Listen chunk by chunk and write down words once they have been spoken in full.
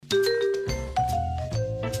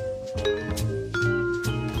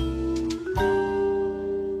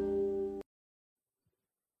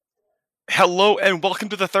Hello and welcome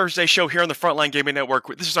to the Thursday show here on the Frontline Gaming Network.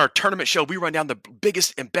 This is our tournament show. We run down the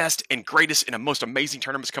biggest and best and greatest and most amazing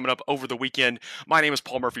tournaments coming up over the weekend. My name is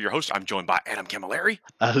Paul Murphy, your host. I'm joined by Adam Camilleri.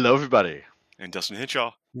 Hello, everybody. And Dustin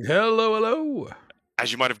Hinshaw. Hello.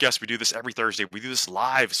 As you might have guessed, we do this every Thursday. We do this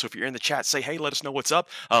live. So if you're in the chat, say, hey, let us know what's up.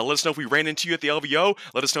 Let us know if we ran into you at the LVO.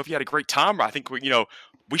 Let us know if you had a great time. I think, we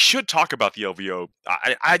should talk about the LVO.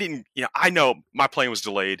 I know my plane was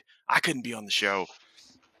delayed. I couldn't be on the show.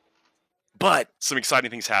 But some exciting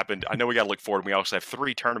things happened. I know we got to look forward. We also have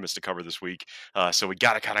 3 tournaments to cover this week, so we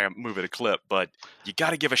got to kind of move at a clip. But you got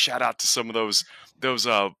to give a shout out to some of those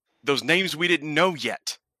names we didn't know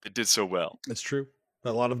yet that did so well. That's true.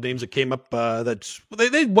 A lot of names that came up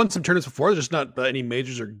they won some tournaments before. There's just not any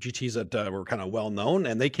majors or GTs that were kind of well known,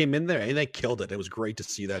 and they came in there and they killed it. It was great to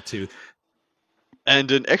see that too. And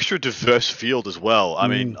an extra diverse field as well. I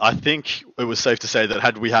mean, I think it was safe to say that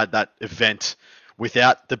had we had that event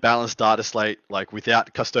without the balanced data slate, like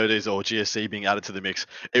without Custodes or GSC being added to the mix,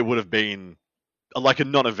 it would have been like a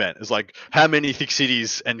non-event. It's like, how many Thick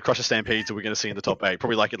Cities and Crusher Stampedes are we going to see in the top 8?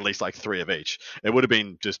 Probably like at least like 3 of each. It would have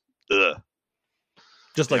been just,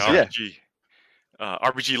 Just like RPG.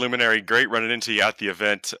 RPG Luminary, great running into you at the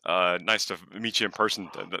event. Nice to meet you in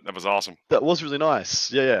person. That was awesome. That was really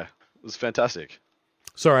nice. Yeah. It was fantastic.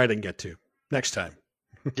 Sorry, I didn't get to. Next time.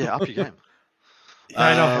 Yeah, up your game.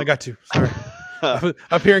 I know, I got to. Sorry.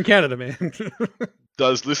 Up here in Canada, man.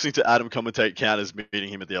 Does listening to Adam commentate count as meeting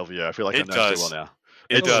him at the LVO? I feel like I know too well now.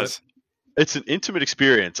 It does. It's an intimate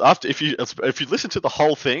experience. After if you listen to the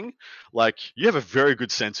whole thing, like, you have a very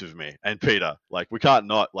good sense of me and Peter. Like, we can't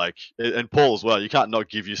not, like, and Paul as well. You can't not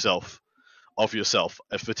give yourself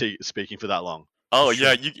fatigue speaking for that long. Oh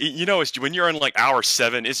yeah, you know, it's when you're on like hour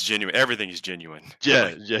 7, it's genuine. Everything is genuine.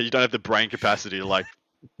 Yeah. You don't have the brain capacity to like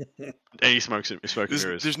any smoke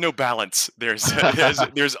mirrors. There's no balance.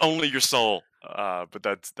 There's only your soul. But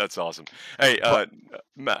that's awesome. Hey,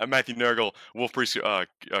 Matthew Nergal, Wolf Priest,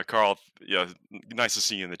 Carl, nice to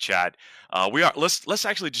see you in the chat. Let's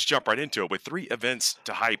actually just jump right into it with 3 events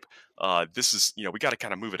to hype. This is, we got to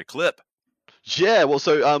kind of move at a clip. Yeah, well,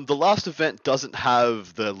 so the last event doesn't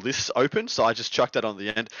have the lists open, so I just chucked that on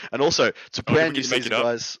the end. And also, it's a brand new season,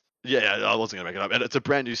 guys. Yeah, I wasn't going to make it up. And it's a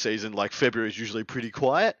brand new season. Like, February is usually pretty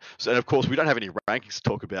quiet. So, and of course, we don't have any rankings to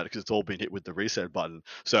talk about because it's all been hit with the reset button.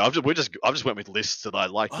 So I just went with lists that I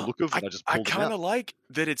like the look of, and I just pulled them out. I kind of like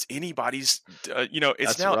that it's anybody's, it's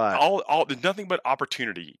That's now right. all there's nothing but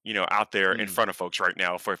opportunity, out there in front of folks right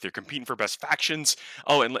now for if they're competing for best factions.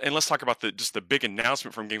 Oh, and let's talk about the big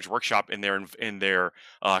announcement from Games Workshop in their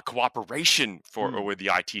cooperation with the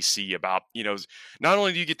ITC about, not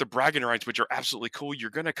only do you get the bragging rights, which are absolutely cool,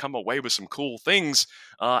 you're going to come away with some cool things,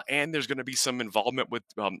 and there's going to be some involvement with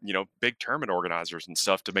big tournament organizers and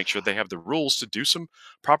stuff to make sure they have the rules to do some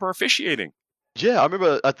proper officiating. Yeah, I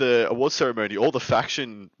remember at the awards ceremony, all the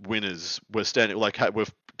faction winners were standing,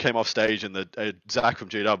 came off stage, and Zach from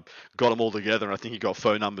GW got them all together, and I think he got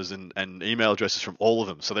phone numbers and email addresses from all of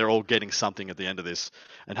them. So they're all getting something at the end of this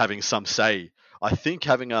and having some say. I think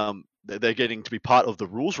they're getting to be part of the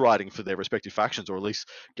rules writing for their respective factions, or at least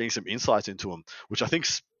getting some insights into them, which I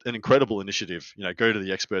think's an incredible initiative. Go to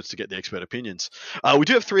the experts to get the expert opinions. We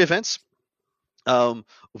do have 3 events.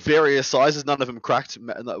 Various sizes, none of them cracked.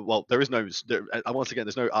 Well, there's no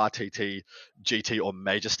RTT, GT, or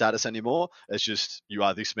major status anymore. It's just you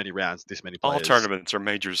are this many rounds, this many players. All tournaments are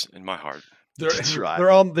majors in my heart. That's right. They're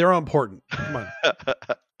all important. Come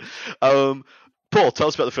on. Paul, tell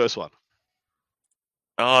us about the first one.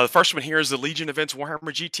 The first one here is the Legion Events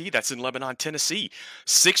Warhammer GT. That's in Lebanon, Tennessee.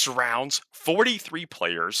 6 rounds, 43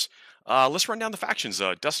 players. Let's run down the factions.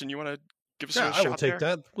 Dustin, you want to give us a shot? I will take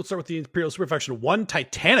that. We'll start with the Imperial Super Faction. 1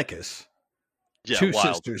 Titanicus, 2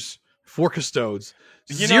 wild. Sisters, 4 Custodes,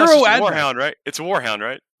 0 Admiral. Warhound, right? It's a Warhound,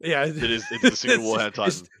 right? Yeah, it is. It's a single Warhound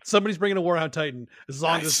Titan. Somebody's bringing a Warhound Titan, as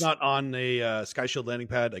long as it's not on a Sky Shield landing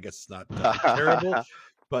pad. I guess it's not terrible.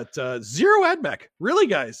 But 0 AdMech. Really,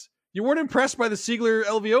 guys? You weren't impressed by the Siegler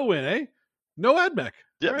LVO win, eh? No AdMech.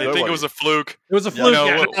 Yeah, they think it was a fluke. It was a fluke. No,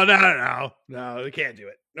 they can't do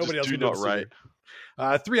it. Nobody else can do do not it.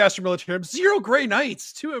 right. 3 Astro Militarum, 0 Grey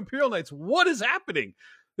Knights, 2 Imperial Knights. What is happening?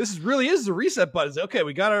 This really is the reset button. Okay,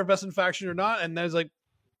 we got our investment faction or not, and then it's like,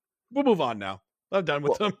 we'll move on now. I'm done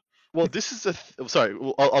with them. Well, this is sorry.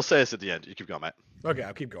 I'll say this at the end. You keep going, mate. Okay,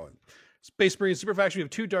 I'll keep going. Space Marine Super Faction, we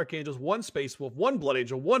have 2 Dark Angels, 1 Space Wolf, 1 Blood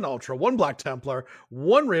Angel, 1 Ultra, 1 Black Templar,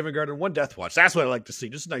 1 Raven Guard, and 1 Death Watch. That's what I like to see.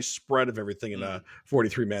 Just a nice spread of everything in a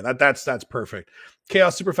 43 man. That's perfect.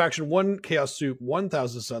 Chaos Super Faction, 1 Chaos Soup,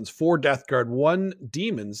 1,000 Suns, 4 Death Guard, 1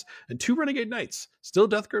 Demons, and 2 Renegade Knights. Still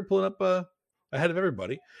Death Guard pulling up ahead of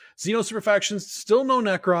everybody. Xeno super factions, still no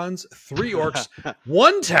Necrons, 3 Orcs,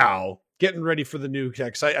 1 Tau, getting ready for the new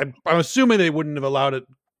decks. I'm assuming they wouldn't have allowed it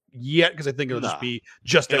yet because I think it'll just be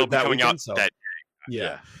it'll be that coming weekend. out So that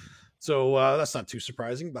yeah. So that's not too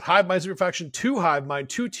surprising. But Hive Mind super faction, 2 Hive Mind,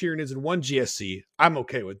 2 Tyranids, and 1 GSC. I'm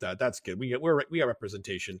okay with that. That's good. We got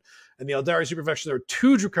representation. And the Eldari super faction, there are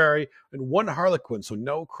 2 Drukhari and 1 Harlequin. So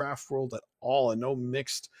no Craft World at all and no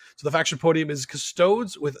mixed. So the faction podium is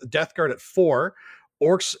Custodes with Death Guard at 4,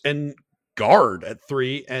 Orcs and Guard at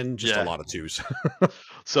 3, and just a lot of 2s.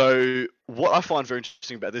 So what I find very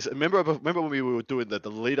interesting about this, remember when we were doing the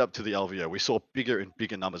lead up to the LVO, we saw bigger and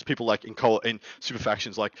bigger numbers. People like in super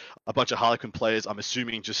factions, like a bunch of Harlequin players, I'm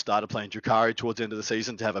assuming just started playing Drukhari towards the end of the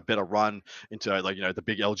season to have a better run into the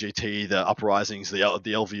big LGT, the uprisings, the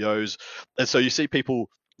LVOs. And so you see people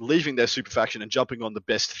leaving their super faction and jumping on the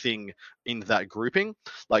best thing in that grouping,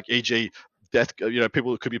 like e.g.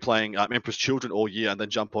 people could be playing Emperor's Children all year and then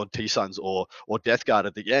jump on T-Suns or Death Guard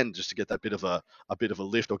at the end just to get that bit of a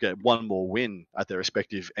lift or get one more win at their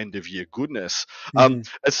respective end of year goodness. And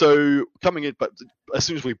so coming in, but as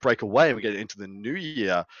soon as we break away and we get into the new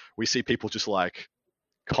year, we see people just like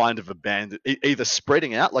kind of abandoned, either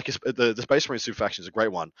spreading out, like the Space Marine super faction is a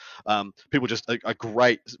great one. People just a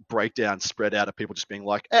great breakdown spread out of people just being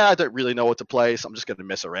like, I don't really know what to play, so I'm just going to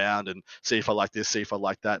mess around and see if I like this, see if I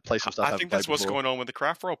like that, play some stuff. I think that's what's going on with the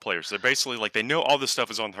Craft World players. They're basically like, they know all this stuff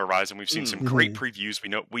is on the horizon. We've seen some great previews. We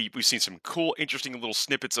know we've seen some cool, interesting little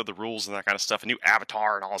snippets of the rules and that kind of stuff, a new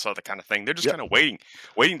avatar and all this other kind of thing. They're just kind of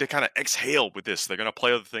waiting to kind of exhale with this. They're going to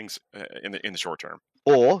play other things in the short term.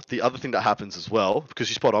 Or the other thing that happens as well, because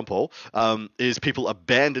you're spot on, Paul, is people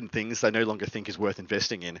abandon things they no longer think is worth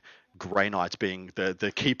investing in. Grey Knights being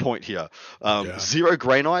the key point here. 0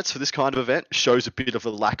 Grey Knights for this kind of event shows a bit of a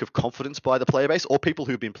lack of confidence by the player base, or people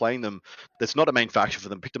who've been playing them. That's not a main faction for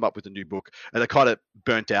them. Picked them up with the new book, and they're kind of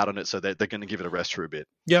burnt out on it, so they're going to give it a rest for a bit.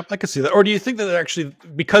 Yeah, I can see that. Or do you think that actually,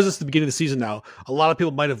 because it's the beginning of the season now, a lot of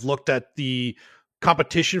people might have looked at the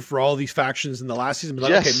competition for all these factions in the last season, but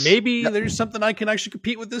like, okay, maybe there's something I can actually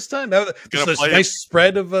compete with this time. Just a nice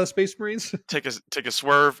spread of Space Marines. Take a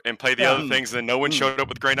swerve and play the other things, and then no one showed up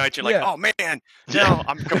with Grey Knight. You're like, oh man, now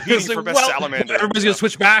I'm competing for best salamander. Everybody's gonna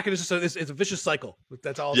switch back, and it's a vicious cycle.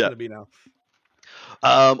 That's all it's gonna be now.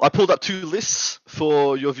 I pulled up 2 lists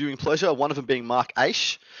for your viewing pleasure. One of them being Mark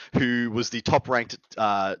Aish, who was the top-ranked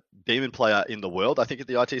demon player in the world, I think, at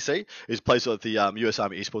the ITC. He plays with the US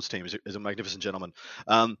Army esports team. He's a magnificent gentleman.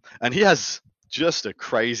 And he has just a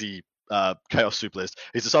crazy Chaos Soup list.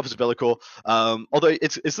 He's Disciples of Be'lakor. Although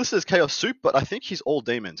it's listed as Chaos Soup, but I think he's all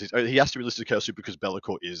demons. He has to be listed as Chaos Soup because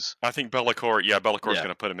Be'lakor is. I think Be'lakor is going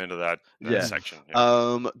to put him into that section.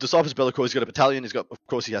 Disciples of Be'lakor, he's got a battalion. Of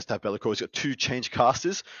course, he has to have Be'lakor. He's got 2 change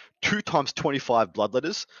casters, 2 times 25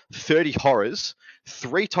 bloodletters, 30 horrors,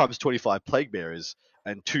 3 times 25 plague bearers,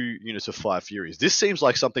 and 2 units of 5 Furies. This seems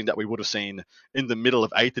like something that we would have seen in the middle of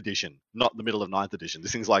 8th edition, not the middle of 9th edition.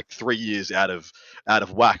 This thing's like 3 years out of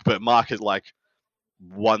whack, but Mark has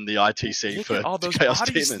won the ITC for all those Chaos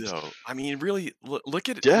bodies, Demons. Though. I mean, really, look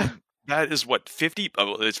at it. Yeah. That is what, 50?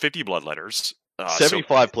 It's 50 bloodletters.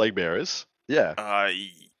 75 plague bearers. Yeah.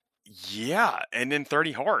 And then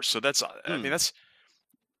 30 horrors. So that's, I mean, that's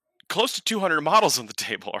close to 200 models on the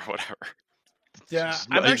table or whatever. Yeah,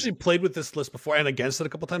 I've actually played with this list before and against it a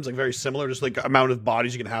couple times, like very similar, just like amount of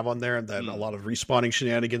bodies you can have on there, and then a lot of respawning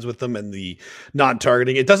shenanigans with them and the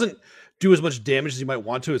non-targeting. It doesn't do as much damage as you might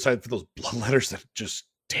want to, aside for those bloodletters that just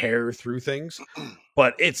tear through things.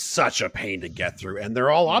 But it's such a pain to get through, and they're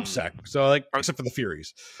all OBSEC, so except for the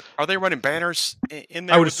Furies. Are they running banners in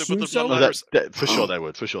there? I would assume so. For sure they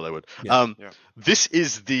would. Yeah. This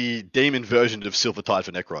is the demon version of Silvertide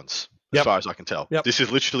for Necrons. As far as I can tell. This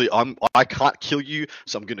is literally, I can't kill you,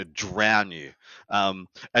 so I'm going to drown you. And,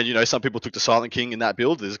 some people took the Silent King in that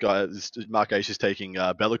build. Mark Aish is taking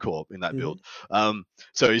Be'lakor in that build.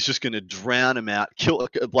 So he's just going to drown him out, kill,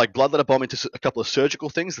 like Bloodletter bomb into a couple of surgical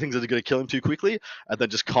things that are going to kill him too quickly, and then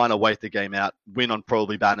just kind of wait the game out, win on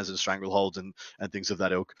probably banners and strangleholds and things of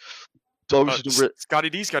that ilk. Scotty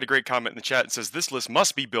D's got a great comment in the chat and says, this list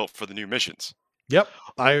must be built for the new missions. Yep,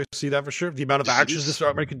 I see that for sure. The amount of actions this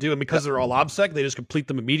army can do, and because they're all OBSEC, they just complete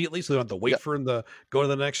them immediately, so they don't have to wait for them to go to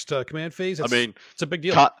the next command phase. It's a big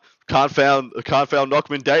deal. Can't found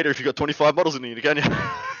Knockman data if you got 25 models in it, can you?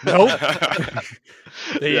 Nope.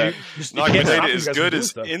 Knockman data is good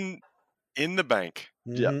as in in the bank.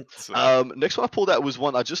 Yeah. Mhm. So, Next one I pulled out was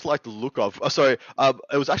one I just like the look of. Sorry,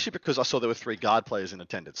 it was actually because I saw there were 3 guard players in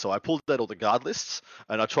attendance. So I pulled out all the guard lists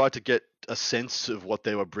and I tried to get a sense of what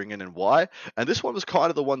they were bringing and why. And this one was kind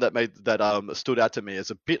of the one that stood out to me as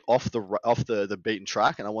a bit off the beaten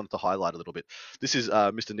track, and I wanted to highlight a little bit. This is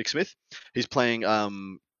Mr. Nick Smith. He's playing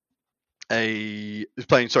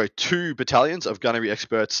 2 battalions of gunnery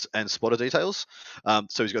experts and spotter details.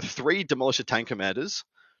 So he's got 3 demolisher tank commanders,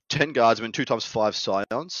 10 guardsmen, 2 times 5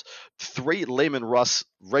 scions, 3 Lehman Russ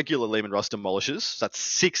regular Lehman Russ demolishers. So that's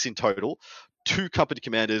 6 in total. 2 company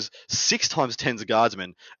commanders, 6 times 10s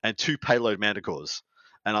guardsmen, and 2 payload mandicores.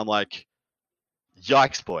 And I'm like,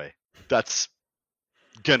 yikes, boy, that's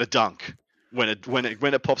gonna dunk. When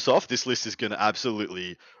it pops off, this list is gonna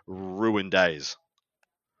absolutely ruin days.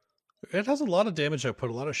 It has a lot of damage output,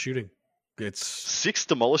 a lot of shooting. It's 6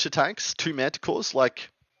 demolisher tanks, 2 manticores.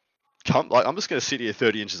 I'm just gonna sit here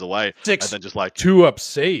 30 inches away 6 and then just like 2 up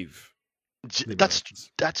save. the that's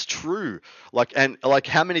Americans. that's true.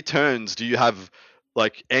 How many turns do you have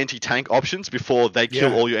anti-tank options before they kill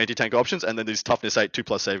Yeah. all your anti-tank options, and then these toughness 8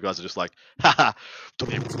 2+ save guys are just like, haha,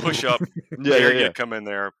 push up. yeah, Dare yeah. you come in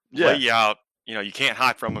there, Yeah. play you out. You know, you can't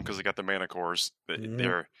hide from them because they got the mana cores. Mhm.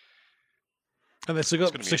 They're And they still It's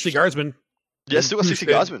got gonna be 60 interesting. guardsmen. Yeah, still got 60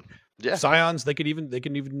 Spin. guardsmen. Yeah. Scions, they can even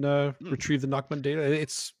Hmm. retrieve the Knockman data. It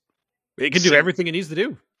can do See- everything it needs to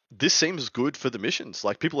do. This seems good for the missions.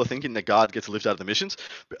 Like, people are thinking the guard gets a lift out of the missions.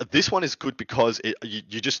 But this one is good because you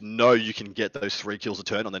just know you can get those 3 kills a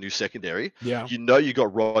turn on the new secondary. Yeah. You know you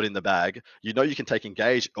got Rod in the bag. You know you can take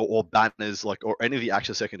engage or banners or any of the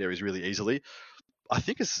action secondaries really easily. I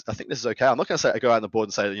think this is okay. I'm not going to say go out on the board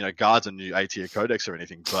and say guards a new A tier codex or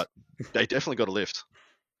anything, but they definitely got a lift.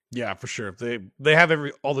 Yeah, for sure. They have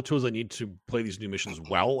all the tools they need to play these new missions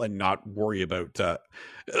well and not worry about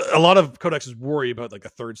a lot of codexes worry about like a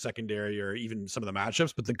 3rd secondary or even some of the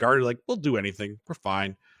matchups, but the guard are like, we'll do anything. We're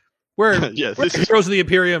fine. We're Yeah, we're this the is heroes of the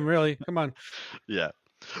Imperium, really. Come on. yeah.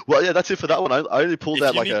 Well, yeah, that's it for that one. I only pulled If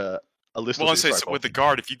out you need- a list. well. or I two. say Sorry, so Paul. with the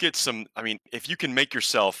guard, if you get if you can make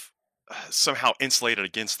yourself somehow insulated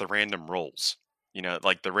against the random rolls. You know,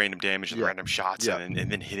 like the random damage and the Yeah. random shots, Yeah. and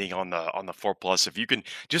then hitting on the 4+. If you can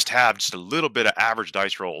just have just a little bit of average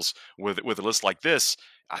dice rolls with a list like this,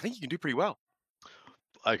 I think you can do pretty well.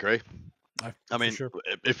 I agree. I For mean, sure.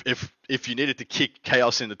 if you needed to kick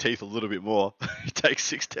chaos in the teeth a little bit more, you take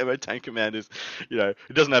 6 demo tank commanders. He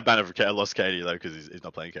doesn't have banner for lost Katie though because he's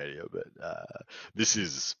not playing Katie. But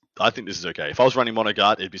I think this is okay. If I was running mono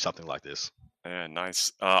guard, it'd be something like this. Yeah,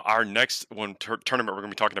 nice. Our next tournament we're going to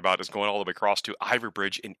be talking about is going all the way across to Ivory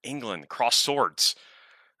Bridge in England. Cross Swords.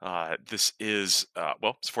 This is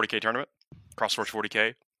it's a 40K tournament. Cross Swords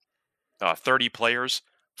 40K. 30 players,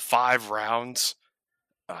 5 rounds.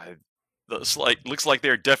 Looks like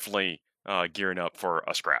they're definitely gearing up for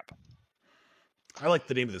a scrap. I like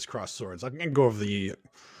the name of this Cross Swords. I can go over the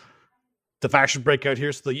faction breakout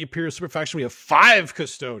here. So the Imperial Super Faction, we have 5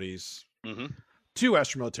 Custodes, Mm-hmm. 2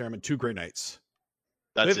 Astro Militarymen, 2 Grey Knights.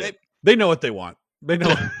 That's they, it. they know what they want. They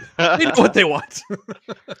know what they want.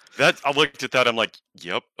 I looked at that. I'm like,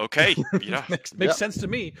 yep, okay, yeah. makes Yep. sense to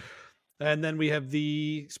me. And then we have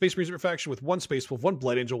the Space Marine Super Faction with 1 Space Wolf, 1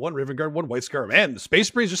 Blood Angel, 1 Raven Guard, 1 White Scar. Man, the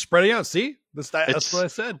Space Marines just spreading out. See, that's what I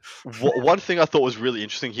said. One thing I thought was really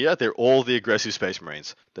interesting here, they're all the aggressive Space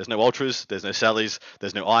Marines. There's no Ultras, there's no Sallys,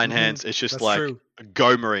 there's no Iron Mhm. Hands. It's just That's like, true.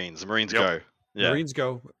 go Marines. Marines Yep. go. Yeah. Marines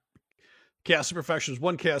go. Chaos Super Factions,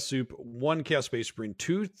 1 Chaos Soup, 1 Chaos Space Marine,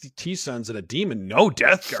 2 T-Suns, and a Demon. No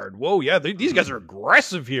Death Guard. Whoa, yeah, these guys are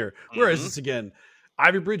aggressive here. Where is Mhm. this again?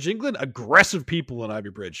 Ivy Bridge, England? Aggressive people in Ivy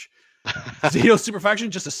Bridge. Zeno Super Faction,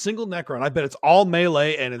 just a single Necron. I bet it's all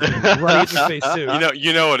melee and it's running in your face too.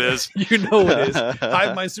 You know it is. You know it is.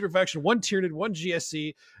 Hive Mind Super Faction, 1 Tyranid, 1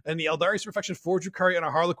 GSC, and the Eldari Super Faction, 4 Drukhari and a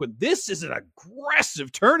Harlequin. This is an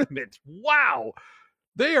aggressive tournament. Wow.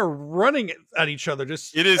 They are running at each other.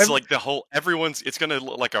 It is like the whole it's going to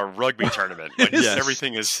look like a rugby tournament. Like Yes.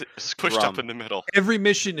 everything is pushed up in the middle. every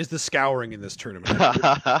mission is the scouring in this tournament.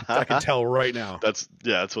 I can tell right now. That's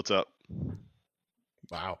what's up.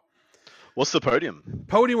 Wow. What's the podium?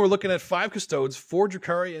 Podium, we're looking at 5 Custodes, 4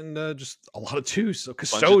 Drukhari, and just a lot of 2s. So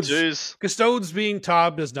Bunch of Custodes, 2s. being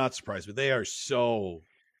top does not surprise me. They are so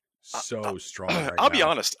strong. Right I'll be now.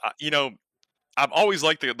 honest. I've always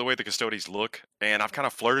liked the way the Custodes look, and I've kind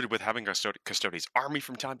of flirted with having a Custodes army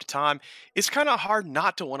from time to time. It's kind of hard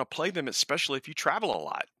not to want to play them, especially if you travel a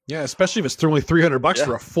lot. Yeah, especially if it's only $300 Yeah.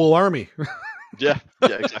 for a full army. Yeah,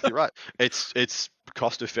 exactly right. It's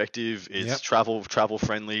cost effective. It's Yep. travel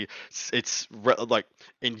friendly. Like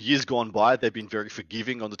in years gone by, they've been very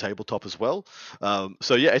forgiving on the tabletop as well.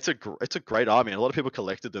 So yeah, it's a great army, and a lot of people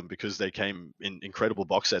collected them because they came in incredible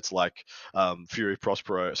box sets like Fury of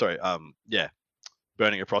Prospero. Sorry,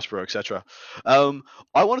 Burning of Prospero, etc.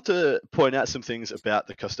 I wanted to point out some things about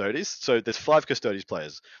the Custodes. So there's 5 Custodes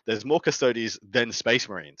players. There's more Custodes than Space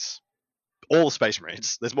Marines. All Space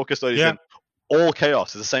Marines. There's more Custodes Yeah. than all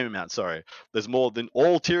Chaos. There's the same amount, sorry. There's more than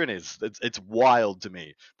all Tyrannies. It's wild to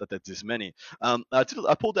me that there's this many.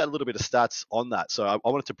 I pulled out a little bit of stats on that. So I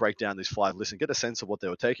wanted to break down these 5 lists and get a sense of what they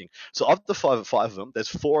were taking. So of the five of them, there's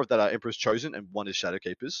 4 that are Emperor's Chosen and 1 is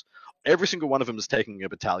Shadowkeepers. Every single one of them is taking a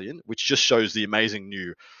battalion, which just shows the amazing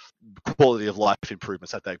new quality of life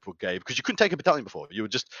improvements that they gave, because you couldn't take a battalion before. You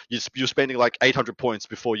were spending like 800 points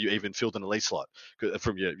before you even filled an elite slot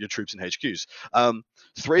from your troops and HQs.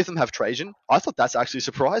 3 of them have Trajan. I thought that's actually a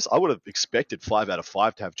surprise. I would have expected 5 out of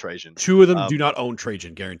 5 to have Trajan. 2 of them do not own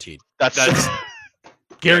Trajan, guaranteed. That's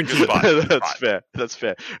Guaranteed. That's fair. That's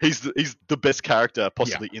fair. He's the best character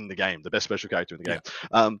possibly in the game, the best special character in the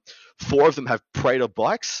game. 4 of them have Praetor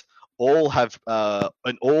bikes. All have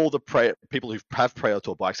and all the people who have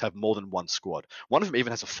Praetor bikes have more than 1 squad. One of them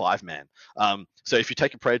even has a 5-man. So if you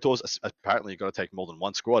take a Praetors, apparently you've got to take more than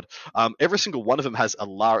 1 squad. Every single one of them has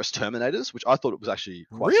Alaris Terminators, which I thought it was actually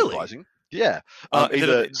quite surprising. Yeah.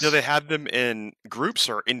 Do they have them in groups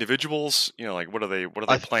or individuals? You know, like what are they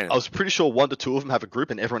planning? I was pretty sure 1 to 2 of them have a group,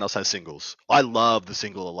 and everyone else has singles. I love the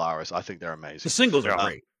single Alaris. I think they're amazing. The singles are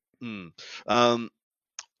great.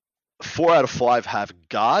 4 out of 5 have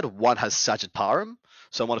Guard. 1 has Sagittarium.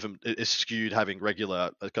 So one of them is skewed, having regular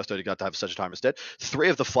Custodian Guard to have Sagittarium instead. 3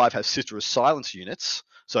 of the 5 have Sister of Silence units.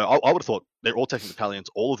 So I would have thought they're all taking battalions.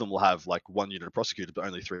 All of them will have like 1 unit of Prosecutor, but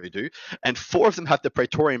only 3 do. And 4 of them have the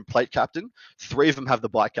Praetorian Plate Captain. 3 of them have the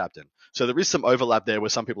Bike Captain. So there is some overlap there where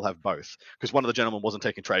some people have both. Because one of the gentlemen wasn't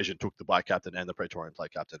taking Trajan, took the Bike Captain and the Praetorian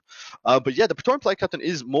Plate Captain. But yeah, the Praetorian Plate Captain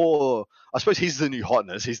is more, I suppose he's the new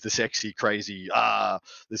hotness. He's the sexy, crazy,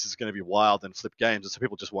 this is going to be wild and flip games. And so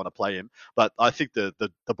people just want to play him. But I think the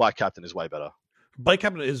Bike Captain is way better. Bike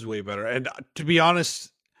Captain is way better. And to be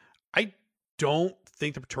honest, I don't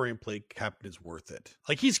think the Praetorian Plate Captain is worth it.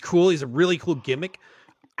 Like, he's cool. He's a really cool gimmick.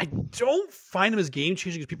 I don't find him as game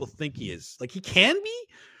changing as people think he is. Like, he can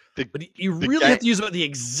be, but you really have to use him at the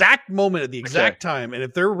exact moment, at the exact time. And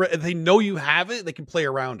if they know you have it, they can play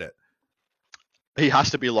around it. He has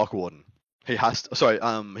to be Lock Warden. He has to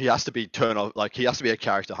be he has to be a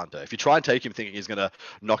character hunter. If you try and take him thinking he's going to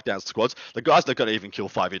knock down squads, the guy's not going to even kill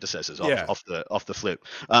 5 intercessors off the flip.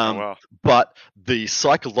 But the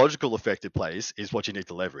psychological effect it plays is what you need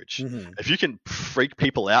to leverage. Mm-hmm. If you can freak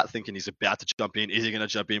people out thinking he's about to jump in, is he going to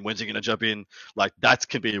jump in? When's he going to jump in? Like, that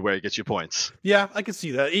can be where he gets your points. Yeah, I can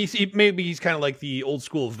see that. Maybe he's kind of like the old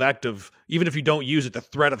school Vect of, even if you don't use it, the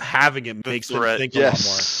threat of having it makes them think a lot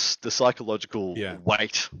more. The psychological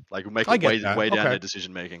weight, like make it way down their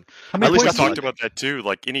decision making. At least I talked about that too.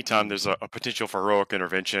 Like, anytime there's a potential for heroic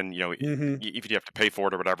intervention, you know, if you have to pay for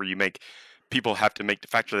it or whatever, people have to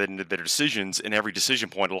factor that into their decisions, and every decision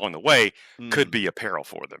point along the way could be a peril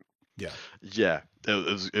for them. Yeah,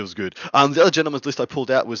 it was good. The other gentleman's list I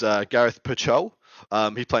pulled out was Gareth Purchell.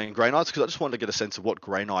 He's playing Grey Knights because I just wanted to get a sense of what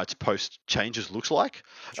Grey Knights post changes looks like.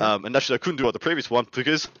 Sure. And naturally, I couldn't do it the previous one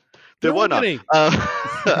because there were none.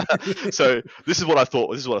 So this is what I thought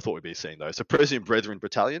we'd be seeing though. So President Brethren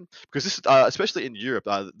Battalion, because this, especially in Europe,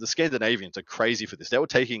 the Scandinavians are crazy for this. They were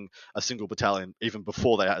taking a single battalion even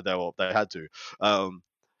before they had to.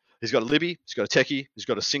 He's got a Libby, he's got a Techie, he's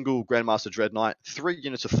got a single Grandmaster Dread Knight, 3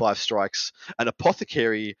 units of 5 strikes, an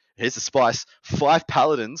Apothecary. Here's the spice: 5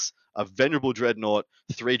 Paladins, a Venerable Dreadnought,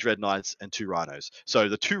 3 Dread Knights, and 2 Rhinos. So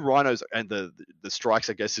the 2 Rhinos and the strikes,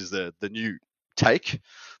 I guess, is the new take,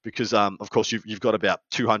 because of course you've got about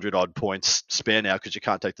 200 odd points spare now because you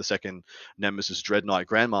can't take the second Nemesis Dread Knight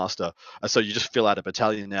Grandmaster, and so you just fill out a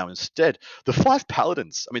battalion now instead. The 5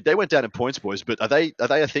 Paladins, I mean, they went down in points, boys, but are they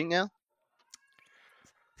a thing now?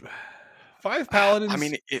 5 Paladins. I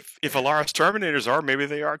mean, if Alaris Terminators are, maybe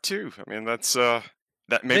they are too. I mean, that's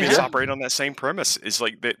that maybe it's operating on that same premise. It's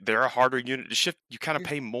like they're a harder unit to shift. You kind of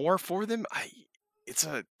pay more for them.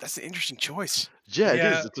 That's an interesting choice. Yeah,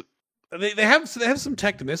 it is. They have some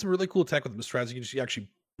tech to them. They have some really cool tech with them. Strats. You can actually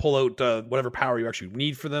pull out whatever power you actually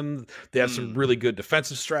need for them. They have some really good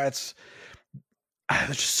defensive strats. They're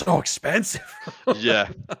just so expensive. Yeah,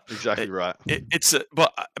 exactly right.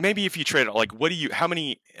 But maybe if you trade it, like, how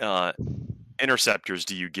many interceptors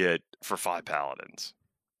do you get for 5 Paladins?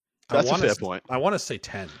 That's a fair point. I want to say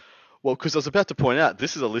 10. Well, because I was about to point out,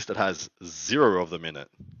 this is a list that has 0 of them in it.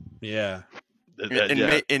 Yeah.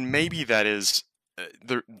 And maybe that is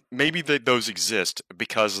there maybe those exist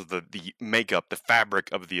because of the makeup, the fabric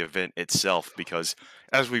of the event itself. Because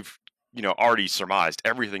as we've already surmised,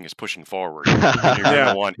 everything is pushing forward. And you're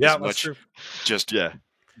gonna want as much just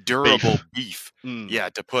durable beef,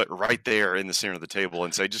 to put right there in the center of the table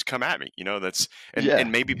and say, just come at me. That's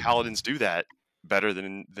and maybe Paladins do that better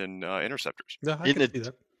than Interceptors. Yeah, I can see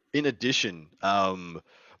that. In addition,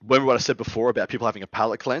 remember what I said before about people having a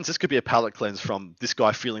palate cleanse? This could be a palate cleanse from this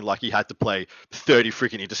guy feeling like he had to play 30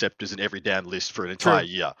 freaking Interceptors in every damn list for an entire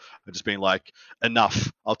year, and just being like,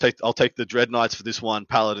 enough. I'll take the Dread Knights for this one.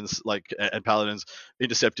 Paladins and Paladins,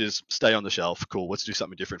 Interceptors stay on the shelf. Cool. Let's do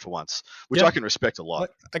something different for once, which I can respect a lot.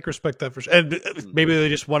 I can respect that for sure. And maybe they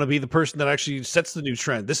just want to be the person that actually sets the new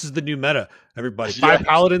trend. This is the new meta. Everybody, 5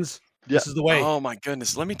 Paladins. This is the way. Oh my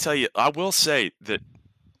goodness! Let me tell you, I will say that.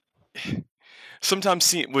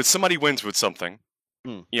 Sometimes when somebody wins with something,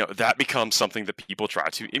 that becomes something that people try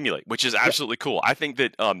to emulate, which is absolutely cool. I think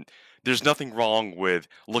that there's nothing wrong with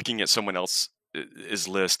looking at someone else's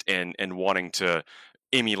list and wanting to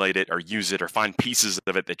emulate it or use it or find pieces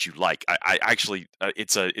of it that you like. I actually,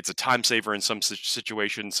 it's a time saver in some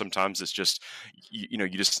situations. Sometimes it's just, you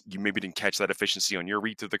maybe didn't catch that efficiency on your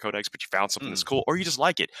read through the codex, but you found something that's cool, or you just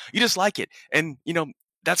like it. And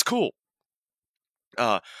that's cool.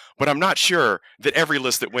 But I'm not sure that every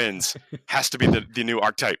list that wins has to be the new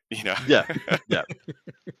archetype, Yeah.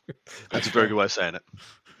 That's a very good way of saying it.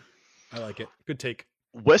 I like it. Good take.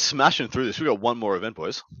 We're smashing through this. We got one more event,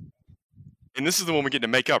 boys. And this is the one we get to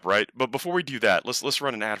make up, right? But before we do that, let's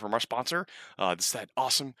run an ad from our sponsor. This is that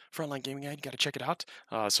awesome Frontline Gaming ad. You got to check it out.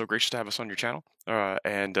 So gracious to have us on your channel.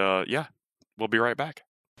 We'll be right back.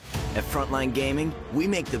 At Frontline Gaming, we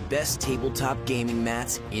make the best tabletop gaming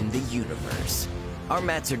mats in the universe. Our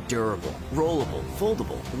mats are durable, rollable,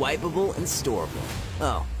 foldable, wipeable, and storable.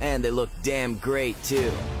 Oh, and they look damn great too.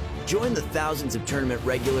 Join the thousands of tournament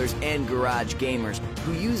regulars and garage gamers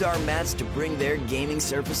who use our mats to bring their gaming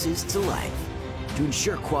surfaces to life. To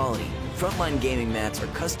ensure quality, Frontline Gaming mats are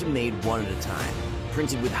custom made one at a time,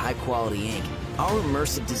 printed with high quality ink. Our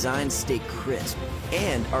immersive designs stay crisp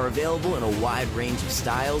and are available in a wide range of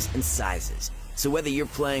styles and sizes. So whether you're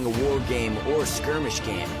playing a war game or a skirmish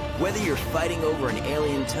game, whether you're fighting over an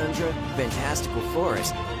alien tundra, fantastical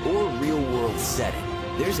forest, or real-world setting,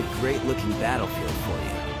 there's a great-looking battlefield for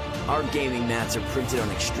you. Our gaming mats are printed on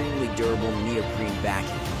extremely durable neoprene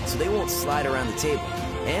backing, so they won't slide around the table,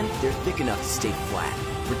 and they're thick enough to stay flat,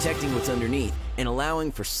 protecting what's underneath and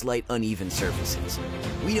allowing for slight uneven surfaces.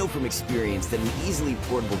 We know from experience that an easily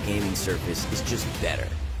portable gaming surface is just better.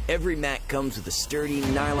 Every mat comes with a sturdy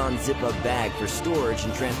nylon zip-up bag for storage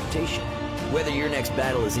and transportation. Whether your next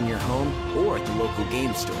battle is in your home or at the local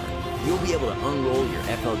game store, you'll be able to unroll your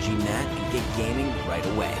FLG mat and get gaming right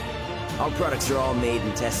away. Our products are all made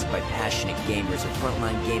and tested by passionate gamers at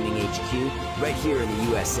Frontline Gaming HQ right here in the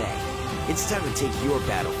USA. It's time to take your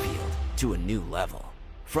battlefield to a new level.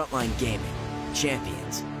 Frontline Gaming,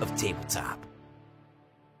 champions of tabletop.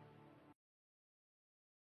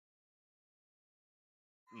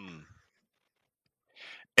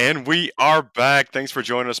 And we are back. Thanks for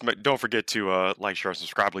joining us. Don't forget to like, share, and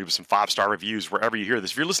subscribe. Leave us some 5-star reviews wherever you hear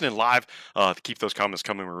this. If you're listening live, keep those comments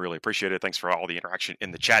coming. We really appreciate it. Thanks for all the interaction in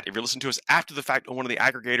the chat. If you're listening to us after the fact on one of the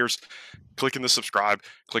aggregators, clicking the subscribe,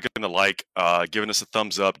 clicking the like, giving us a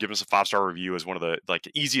thumbs up, giving us a 5-star review is one of the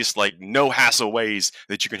easiest, no hassle ways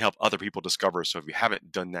that you can help other people discover. So if you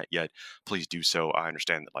haven't done that yet, please do so. I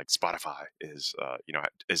understand that Spotify is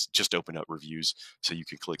just open up reviews, so you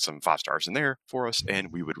can click some 5 stars in there for us,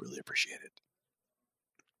 and we would really appreciate it.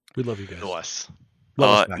 We love you guys.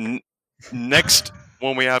 Nice. Next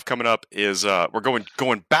one we have coming up is we're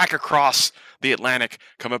going back across the Atlantic,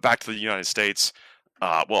 coming back to the United States.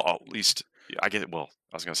 At least I get it. Well,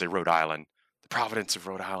 I was going to say Rhode Island, the Providence of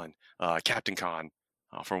Rhode Island. Captain Khan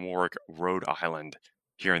from Warwick, Rhode Island,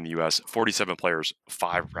 here in the U.S. 47 players,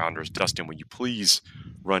 5 rounders. Dustin, will you please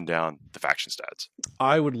run down the faction stats?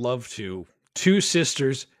 I would love to. 2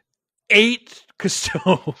 sisters, 8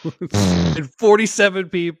 custodes, and 47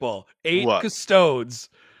 people. 8 custodes.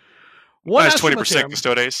 That's 20%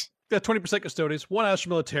 custodes. Yeah, 20% custodes. 1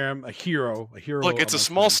 Astra Militarum, a hero. Look, it's a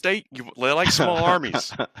small state. They like small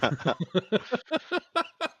armies.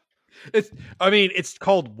 It's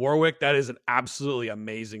called Warwick. That is an absolutely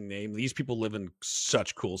amazing name. These people live in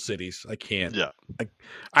such cool cities. I can't. Yeah.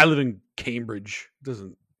 I live in Cambridge.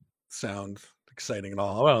 Doesn't sound exciting at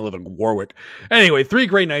all. I don't live in Warwick. Anyway, 3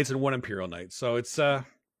 Grey Knights and 1 Imperial Knight. So it's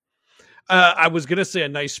I was gonna say a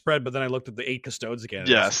nice spread, but then I looked at the 8 custodes again.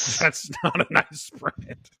 Yes, that's not a nice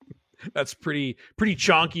spread. That's pretty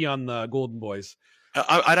chonky on the Golden Boys.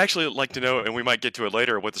 I'd actually like to know, and we might get to it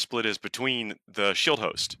later, what the split is between the shield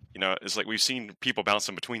host. It's like we've seen people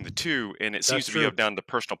bouncing between the two, and it seems to be true. up down to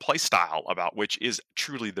personal play style about which is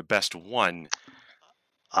truly the best one.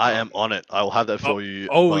 I am on it. I will have that for you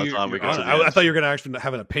by the time we get to the I end. thought you were going to actually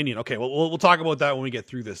have an opinion. Okay, well, we'll talk about that when we get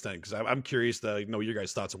through this then, because I'm curious to know your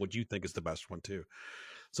guys' thoughts on what you think is the best one too.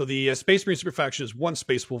 So the Space Marine Super Faction is 1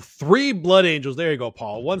 Space Wolf, 3 Blood Angels. There you go,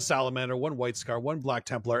 Paul. 1 Salamander, 1 White Scar, 1 Black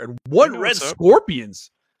Templar, and 1 Red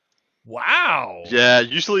Scorpions. Wow. Yeah,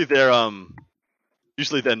 usually they're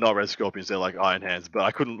not Red Scorpions. They're like Iron Hands, but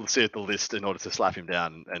I couldn't see at the list in order to slap him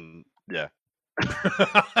down. And yeah.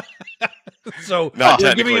 So Not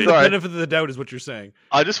giving you the Sorry. benefit of the doubt is what you're saying.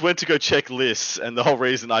 I just went to go check lists, and the whole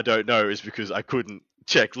reason I don't know is because I couldn't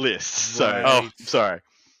check lists. So, Right. sorry.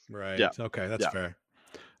 Right. Yeah. Okay, that's Yeah. fair.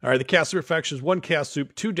 All right, the Chaos Super Faction is 1 Chaos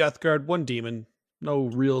Soup, 2 Death Guard, 1 Demon. No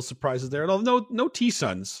real surprises there. No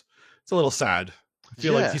T-Suns. It's a little sad. I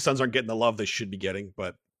feel like T-Suns aren't getting the love they should be getting,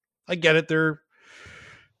 but I get it. They're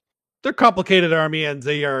complicated army, and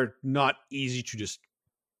they are not easy to just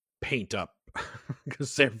paint up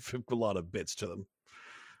because they have a lot of bits to them.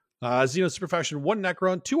 Xeno Super Faction, 1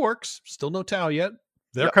 Necron, 2 Orcs. Still no Tau yet.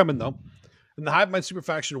 They're coming, though. And the Hive Mind Super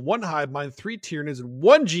Faction, 1 Hive Mind, 3 Tyranids, and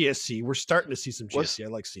 1 GSC. We're starting to see some GSC. I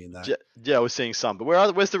like seeing that. Yeah, we're seeing some, but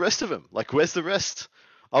where's the rest of them? Like, where's the rest?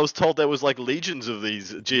 I was told there was like legions of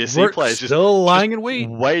these GSC players still lying in wait.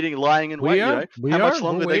 lying in wait. How much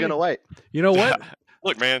longer are they going to wait? You know what?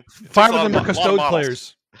 Look, man. 5 of them a are lot of custode models.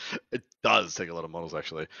 players. It does take a lot of models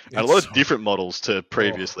actually, and a lot of different models to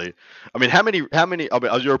previously. I mean, how many? I mean,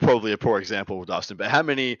 you're probably a poor example, Dustin, but how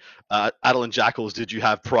many Adelan Jackals did you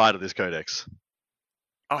have prior to this codex?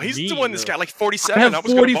 Oh, he's Me, the one that's no. got like 47. I have I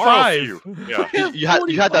was going to borrow a 45. few. Yeah.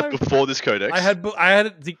 You had that before this codex.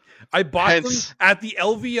 I bought Hence- them at the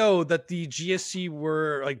LVO that the GSC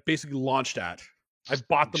were like basically launched at. I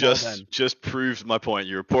bought them all then. Just proved my point.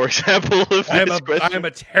 You're a poor example of this I question. am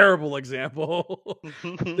a terrible example.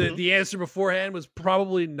 the answer beforehand was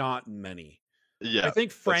probably not many. Yeah, I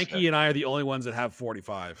think fair. Frankie and I are the only ones that have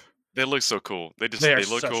 45. They look so cool. They They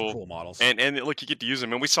look such cool. cool models. And look, you get to use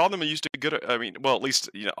them, and we saw them used a good. I mean, well, at least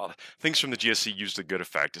things from the GSC used a good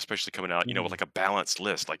effect, especially coming out, with like a balanced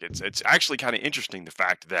list. Like it's actually kind of interesting the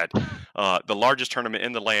fact that the largest tournament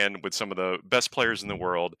in the land with some of the best players in the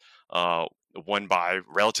world, won by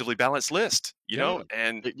relatively balanced list.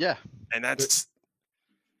 And that's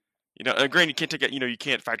granted you can't take it. You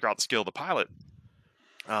can't factor out the skill of the pilot,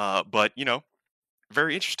 but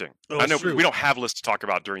very interesting. I know we don't have lists to talk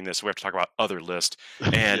about during this, so we have to talk about other lists.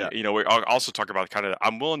 And, we also talk about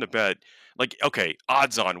I'm willing to bet, like, okay,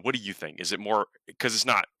 odds on, what do you think? Is it more, because it's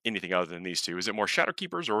not anything other than these two, is it more Shadow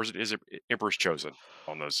Keepers or is it Emperor's Chosen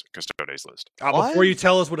on those Custodes list? Before you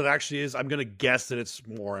tell us what it actually is, I'm going to guess that it's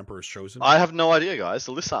more Emperor's Chosen. I have no idea, guys.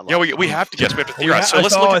 The list aren't Yeah, we have to guess. We have to theorize. So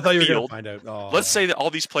let's look at the field. Find out. Let's say that all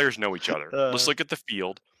these players know each other. Let's look at the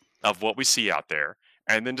field of what we see out there,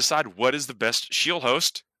 and then decide what is the best shield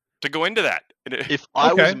host to go into that. If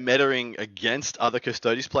I was metaing against other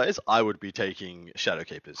Custodes players, I would be taking Shadow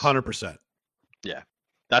Keepers. 100%. Yeah,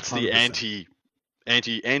 that's 100%. the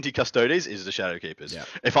anti Custodes is the Shadow Keepers. Yeah.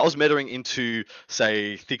 If I was metaing into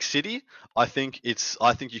say Thick City, I think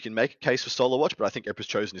you can make a case for Solar Watch, but I think Emperor's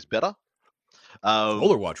Chosen is better.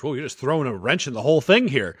 Solar Watch. Whoa, you're just throwing a wrench in the whole thing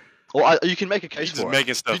here. Or you can make a case He's for just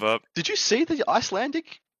making stuff up. Did you see the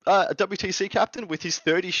Icelandic WTC captain with his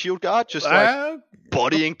 30 shield guard just like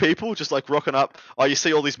bodying people, just like rocking up? Oh, you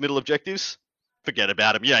see all these middle objectives? Forget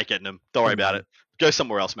about them. You ain't getting them. Don't worry about it. Go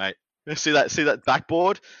somewhere else, mate. See that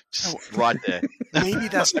backboard? Just right there.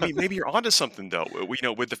 Maybe you're onto something though.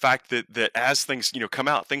 With the fact that as things come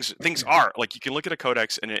out, things are like, you can look at a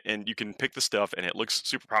codex and you can pick the stuff and it looks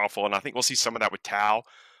super powerful. And I think we'll see some of that with Tau.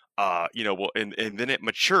 And then it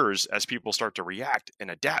matures as people start to react and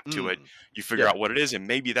adapt to it. You figure out what it is, and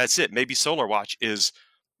maybe that's it. Maybe Solar Watch is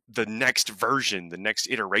the next version, the next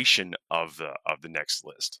iteration of the next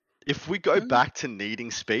list. If we go back to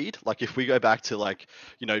needing speed, like if we go back to when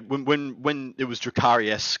it was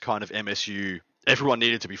Dracari-esque kind of MSU, everyone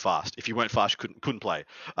needed to be fast. If you weren't fast, you couldn't play.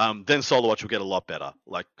 Then Solar Watch will get a lot better,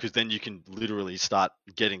 like because then you can literally start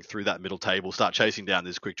getting through that middle table, start chasing down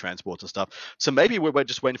these quick transports and stuff. So maybe we're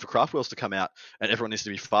just waiting for Craft Wheels to come out, and everyone needs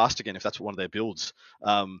to be fast again if that's one of their builds.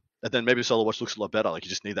 And then maybe Solar Watch looks a lot better. Like you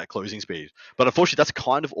just need that closing speed. But unfortunately, that's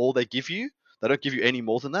kind of all they give you. They don't give you any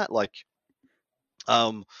more than that. Like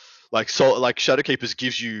Shadow Keepers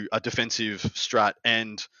gives you a defensive strat,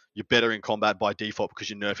 and you're better in combat by default because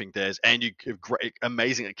you're nerfing theirs, and you're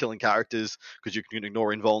amazing at killing characters because you can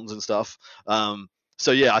ignore invulns and stuff.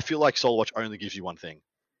 So yeah, I feel like Solar Watch only gives you one thing.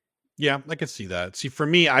 Yeah, I can see that. See, for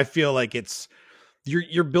me, I feel like it's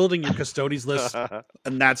you're building your Custodes list,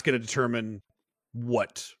 and that's going to determine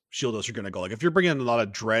what shield hosts are going to go. Like if you're bringing in a lot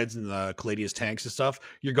of dreads and the Caladius tanks and stuff,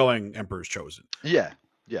 you're going Emperor's Chosen. Yeah.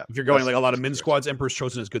 If you're going like a lot of min squads, Emperor's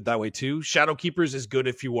Chosen is good that way too. Shadow Keepers is good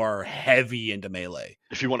if you are heavy into melee.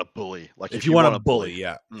 If you want to bully, like if you want to bully,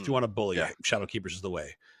 yeah. If you want to bully, Shadow Keepers is the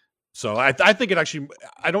way. So I think it actually,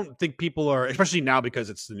 I don't think people are, especially now because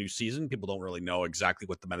it's the new season, people don't really know exactly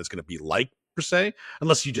what the meta is going to be like per se,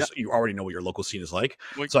 unless you just you already know what your local scene is like.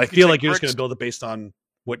 So I feel like you're just going to build it based on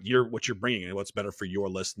what you're bringing and what's better for your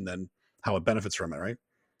list, and then how it benefits from it, right?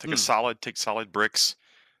 Take solid bricks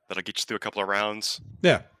that'll get you through a couple of rounds.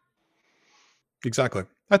 Yeah, exactly.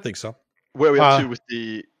 I think so. Where are we up to with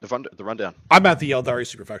the rundown? I'm at the Eldari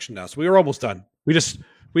Superfaction now, so we were almost done.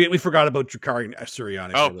 We forgot about Drukhari and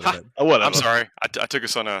Suriani for a little bit. I'm sorry. I took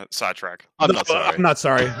us on a sidetrack. I'm not sorry. I'm not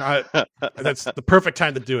sorry. That's the perfect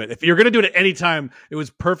time to do it. If you're going to do it at any time, it was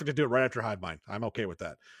perfect to do it right after Hivemind. I'm okay with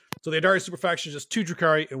that. So the Eldari Superfaction is just 2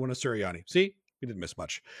 Drukhari and 1 Suriani. See? We didn't miss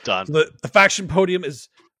much. Done. So the faction podium is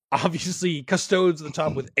obviously Custodes at the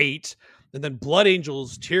top with 8, and then Blood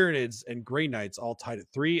Angels, Tyranids, and Grey Knights all tied at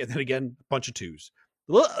 3, and then again, a bunch of 2s.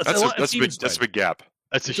 That's a big gap.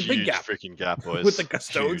 That's a huge freaking gap, boys. With the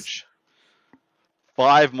Custodes. Huge.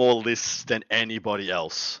 5 more lists than anybody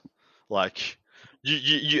else. Like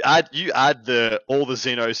you add all the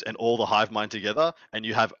Xenos and all the Hivemind together, and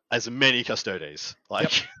you have as many Custodes.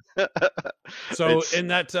 Like so in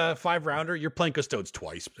that 5-rounder, you're playing Custodes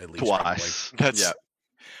twice at least. Twice.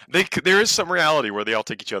 There is some reality where they all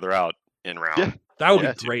take each other out in round. Yeah. That would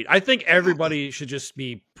be great. I think everybody should just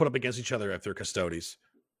be put up against each other if they're Custodes.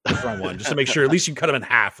 Round 1, just to make sure at least you cut them in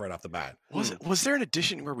half right off the bat. Was there an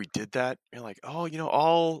edition where we did that? You're like, all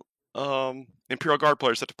Imperial Guard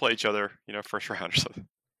players have to play each other, first round or something.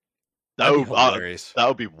 That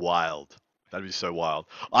would be wild. That'd be so wild.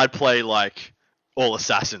 I'd play like all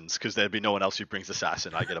assassins because there'd be no one else who brings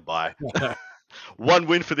assassin. I get a buy. 1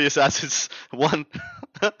 win for the assassins. 1.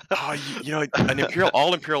 An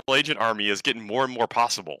Imperial Agent army is getting more and more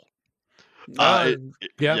possible.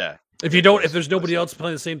 Yeah. If there's nobody else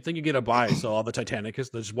playing the same thing, you get a buy. So all the Titanicus,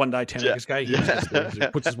 there's one Titanicus guy. He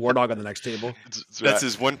puts his War Dog on the next table. That's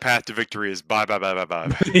his one path to victory is buy.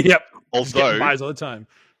 Yep. Although buys all the time.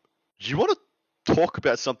 You want to talk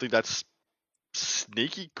about something that's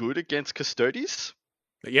sneaky good against Custodes?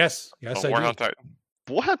 Yes, I do. Warhound Titan.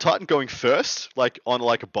 Warhound Titan going first, like on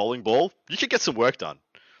like a bowling ball, you could get some work done.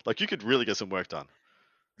 Like you could really get some work done.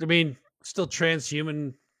 I mean, still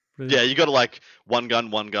transhuman. Yeah, you got to like one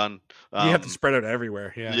gun. You have to spread it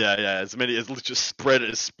everywhere. Yeah. As just spread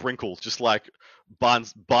it as sprinkles, just like barn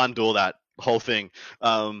door that whole thing.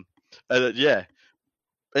 And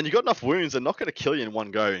you got enough wounds, they're not going to kill you in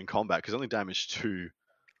one go in combat because only damage 2.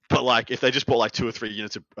 But like if they just bought like 2 or 3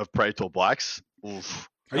 units of Praetor bikes, oof.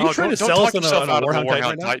 Are you trying to sell us on a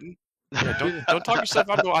Warhound Titan? Yeah, don't talk yourself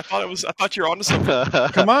out of it. I thought you were onto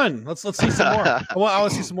something. Come on, let's see some more. I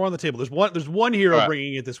want to see some more on the table. There's one hero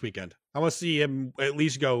bringing it this weekend. I want to see him at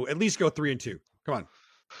least go 3 and 2. Come on.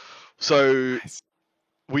 So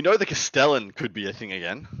we know the Castellan could be a thing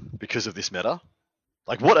again because of this meta.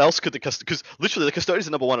 Like what else could because literally the Custodians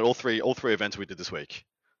are number 1 at all three events we did this week.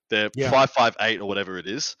 They're 5, 5, 8 or whatever it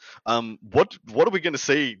is. What are we going to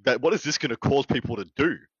see? What is this going to cause people to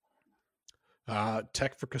do?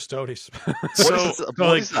 Tech for Custodes.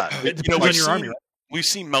 What is that? It depends on your army. Right? We've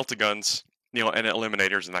seen Meltaguns, and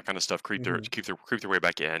Eliminators and that kind of stuff creep their way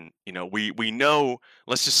back in. We know.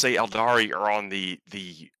 Let's just say Eldari are on the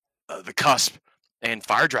cusp, and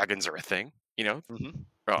Fire Dragons are a thing.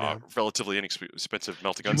 Relatively inexpensive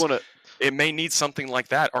Meltaguns. It may need something like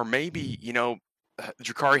that, or maybe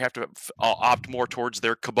Drukhari have to opt more towards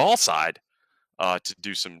their Cabal side to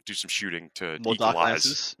do some shooting to more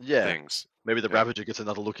equalize things. Maybe the Ravager gets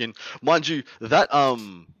another look in. Mind you, that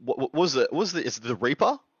what was is the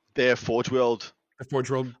Reaper? Their Forge World. The Forge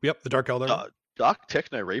World. Yep, the Dark Eldar. Dark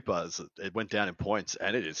Techno Reaper. It went down in points,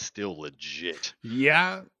 and it is still legit.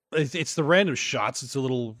 Yeah, it's the random shots. It's a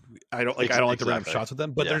little. I don't like the random shots with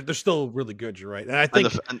them, but they're still really good. You're right, and I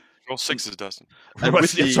think. Roll 6s, Dustin. And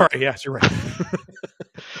with yes, you're right.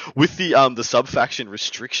 With the sub-faction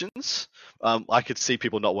restrictions, I could see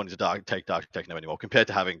people not wanting to take Dark Techno anymore. Compared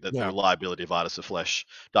to having the reliability of Artists of Flesh,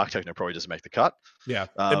 Dark Techno probably doesn't make the cut. Yeah,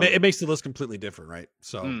 it makes the list completely different, right?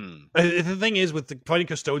 So the thing is, with the fighting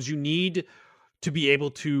Custodes, you need to be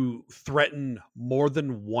able to threaten more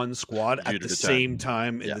than one squad at the same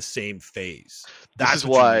time in the same phase. This is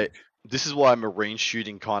why this is why marine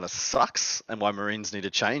shooting kind of sucks, and why marines need to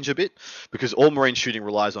change a bit, because all marine shooting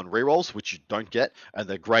relies on rerolls, which you don't get, and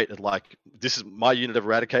they're great at like, this is my unit of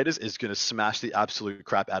eradicators is going to smash the absolute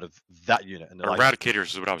crap out of that unit. And they're like, Eradicators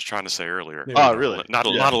is what I was trying to say earlier. Yeah. oh really? Not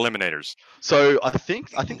Yeah. eliminators. So I think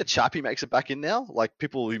the Chappie makes it back in now. Like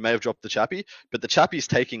people who may have dropped the Chappie, but the Chappie's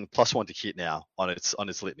taking +1 to hit now on its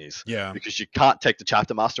litanies, Yeah. because you can't take the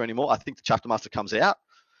Chapter Master anymore. I think the Chapter Master comes out.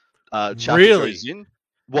 Chapter Really? goes in.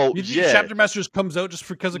 Well, You think yeah. Chapter Masters comes out just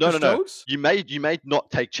because of No. Custodes? You may not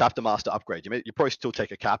take Chapter Master upgrade. You probably still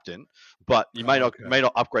take a Captain, but you may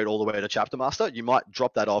not upgrade all the way to Chapter Master. You might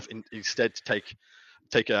drop that off instead to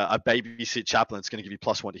take a babysit chaplain that's going to give you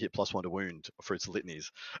 +1 to hit, +1 to wound for its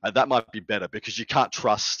litanies, and that might be better because you can't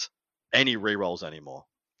trust any rerolls anymore.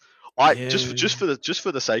 Just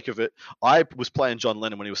for the sake of it, I was playing John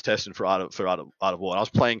Lennon when he was testing for Art of War, and I was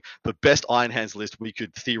playing the best Iron Hands list we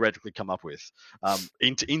could theoretically come up with,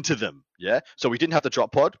 into them. Yeah, so we didn't have the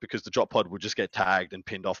drop pod because the drop pod would just get tagged and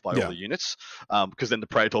pinned off by all the units, because then the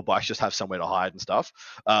Praetor bikes just have somewhere to hide and stuff.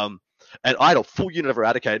 And I had a full unit of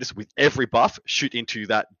Eradicators with every buff shoot into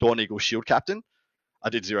that Dawn Eagle shield captain. I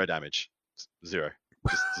did 0 damage, 0,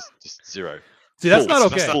 just 0. See, that's Full.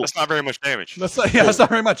 not okay. That's not very much damage. That's not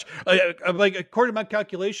very much. Like according to my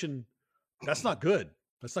calculation, that's not good.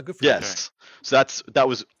 That's not good for you. Yes. So that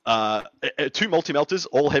was 2 multi-melters,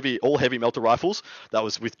 all heavy melter rifles. That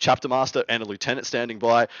was with Chapter Master and a Lieutenant standing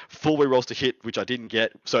by. Full rerolls to hit, which I didn't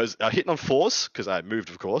get. So I was hitting on 4s, because I moved,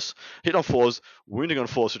 of course. Hit on 4s, wounding on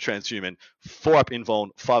 4s for transhuman, 4 up invuln,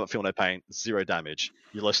 5 up feel no pain, 0 damage.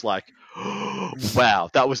 You're just like, wow,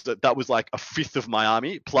 that was like a fifth of my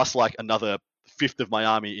army, plus like another fifth of my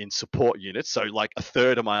army in support units. So like a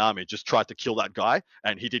third of my army just tried to kill that guy,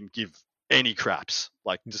 and he didn't give any craps,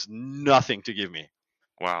 like just nothing to give me.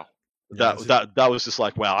 Wow. That was just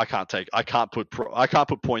like, wow, I can't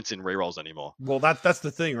put points in rerolls anymore. Well, that's the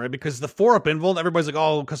thing, right? Because the 4-up invuln, everybody's like,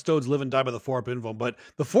 oh, Custodes live and die by the 4-up invuln, but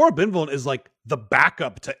the 4-up invuln is like the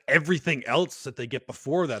backup to everything else that they get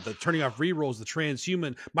before that. The turning off rerolls, the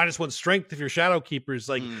transhuman, -1 strength if you're Shadow Keepers.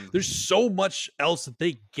 Like, there's so much else that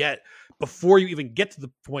they get before you even get to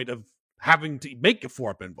the point of having to make a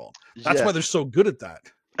 4-up invuln. That's why they're so good at that.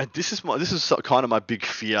 And this is kind of my big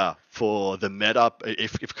fear for the meta.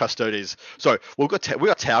 If Custodes, so we've got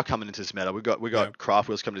Tau coming into this meta. We got Craft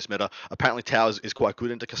Wheels coming into this meta. Apparently Tau is quite good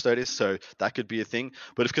into Custodes, so that could be a thing.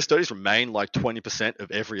 But if Custodes remain like 20% of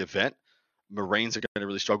every event, Marines are going to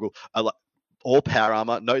really struggle. All power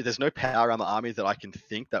armor. No, there's no power armor army that I can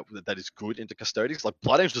think that is good into Custodes. Like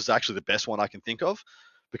Blood Angels is actually the best one I can think of,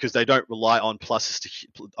 because they don't rely on pluses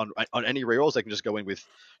on any rerolls. They can just go in with,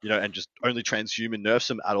 and just only transhuman nerfs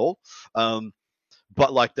them at all.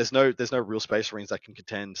 But like, there's no real Space Marines that can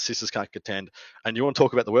contend. Sisters can't contend. And you want to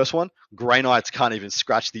talk about the worst one? Grey Knights can't even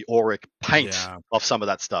scratch the auric paint of some of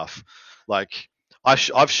that stuff. Like,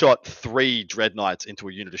 I've shot 3 Dread Knights into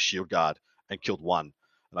a unit of Shield Guard and killed 1.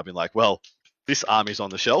 And I've been like, well, this army's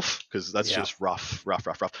on the shelf, because that's just rough.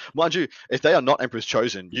 Mind you, if they are not Emperor's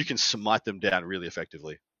Chosen, you can smite them down really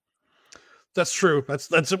effectively. That's true. That's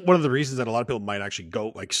one of the reasons that a lot of people might actually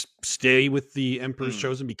go stay with the Emperor's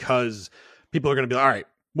Chosen, because people are going to be like, all right,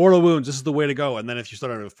 mortal wounds, this is the way to go. And then if you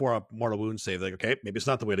start on a 4-up mortal wound save, like, okay, maybe it's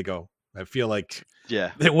not the way to go. I feel like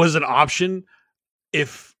it was an option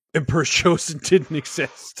if Emperor's Chosen didn't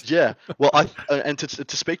exist. Yeah, well, and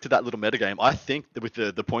to speak to that little metagame, I think that with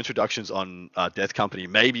the points reductions on Death Company,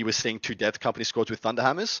 maybe we're seeing 2 Death Company squads with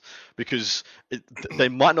Thunderhammers, because they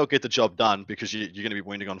might not get the job done because you're going to be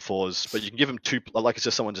wounding on 4s, but you can give them 2, like it's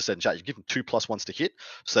just someone just said in chat, you give them 2+1s to hit,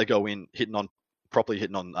 so they go in properly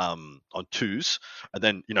hitting on 2s, and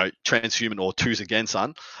then transhuman or 2s again,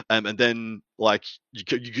 son, and then like you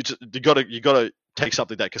gotta take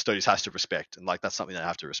something that Custodes has to respect, and like that's something they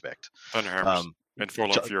have to respect. Thunderhammers and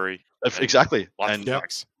Forlorn Fury. Exactly. Lots of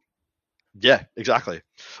attacks. Yeah, exactly.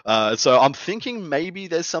 So I'm thinking maybe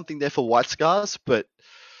there's something there for White Scars, but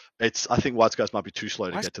I think White Scars might be too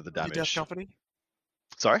slow to get to the damage. Death Company?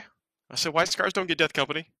 Sorry? I said White Scars don't get Death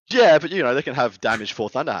Company. Yeah, but they can have damage for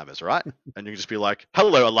Thunderhammers, right? And you can just be like,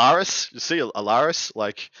 hello, Alaris. You see Alaris?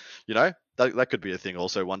 Like, that could be a thing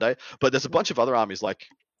also one day. But there's a bunch of other armies like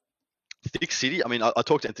Thick City. I mean, I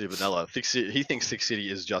talked to Anthony Vanilla. Thick City, he thinks Thick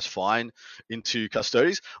City is just fine into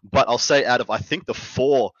Custodes. But I'll say out of, I think, the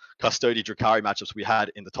 4 Custody Drakari matchups we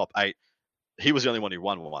had in the top 8, he was the only one who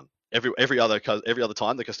won one. Every other time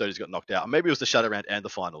the Custodies got knocked out. Maybe it was the Shadow Round and the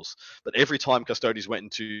finals. But every time Custodies went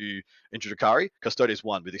into Drakari, Custodies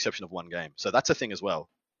won with the exception of one game. So that's a thing as well.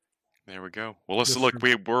 There we go. Well, let's That's look.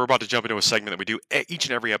 true. We're about to jump into a segment that we do each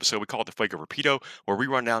and every episode. We call it the Fuego Rapido, where we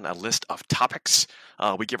run down a list of topics.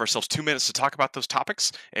 We give ourselves 2 minutes to talk about those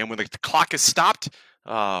topics, and when the clock is stopped,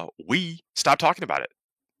 we stop talking about it.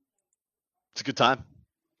 It's a good time.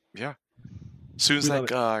 Yeah. As soon as We love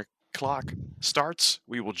that clock starts,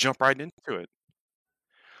 we will jump right into it.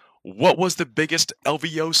 What was the biggest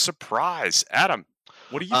LVO surprise, Adam?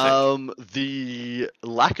 What do you think? The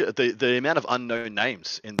lack of the amount of unknown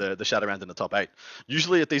names in the Shadow Round in the top 8.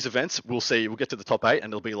 Usually at these events, we'll get to the top 8,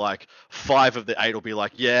 and it'll be like 5 of the 8 will be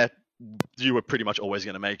like, yeah, you were pretty much always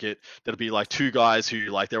going to make it. There'll be like 2 guys who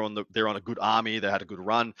like they're on a good army, they had a good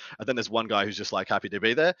run, and then there's one guy who's just like happy to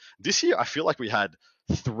be there. This year, I feel like we had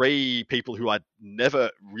 3 people who I'd never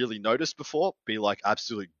really noticed before be like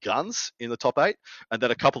absolute guns in the top 8, and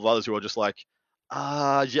then a couple of others who are just like,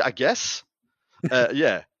 yeah, I guess.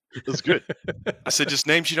 Yeah, it was good. I said just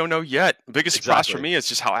names you don't know yet. Biggest surprise for Exactly. me is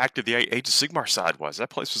just how active the Age of Sigmar side was. That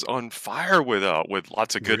place was on fire with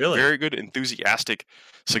lots of good, Really? very good, enthusiastic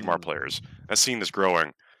Sigmar players. That scene is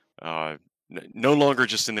growing. No longer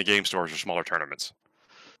just in the game stores or smaller tournaments.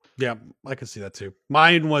 Yeah, I can see that too.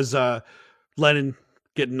 Mine was Lennon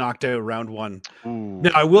getting knocked out round 1. Ooh,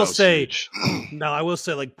 Now I will that was say, huge.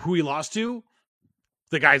 like who he lost to,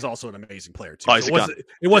 the guy's also an amazing player too. Oh, he's So a gun.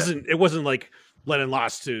 it wasn't like Lennon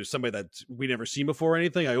lost to somebody that we never seen before or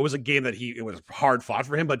anything. It was a game that it was hard fought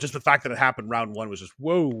for him, but just the fact that it happened round 1 was just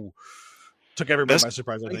whoa, took everybody by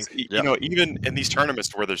surprise. I think. You know, even in these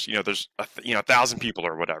tournaments where there's 1,000 people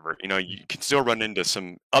or whatever, you can still run into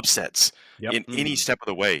some upsets Yep. in any step of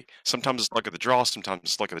the way. Sometimes it's luck of the draw, sometimes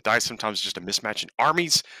it's luck of the dice, sometimes it's just a mismatch in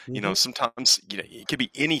armies. Sometimes it could be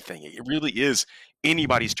anything. It really is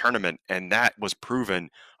anybody's tournament, and that was proven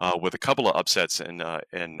with a couple of upsets and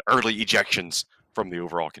early ejections from the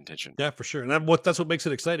overall contention. Yeah, for sure. And that's what makes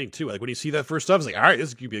it exciting too. Like when you see that first stuff, it's like, all right,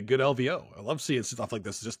 this could be a good LVO. I love seeing stuff like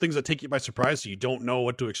this. Just things that take you by surprise, so you don't know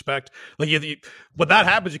what to expect. Like when that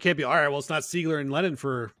happens, you can't be all right. Well, it's not Siegler and Lennon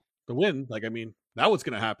for the win. Like, I mean, now what's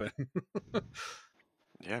going to happen?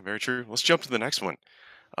 Yeah, very true. Let's jump to the next one.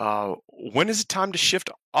 When is it time to shift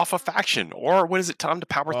off a faction, or when is it time to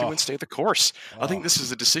power through and stay the course? I think this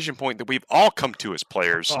is a decision point that we've all come to as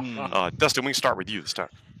players. Dustin, we can start with you this time.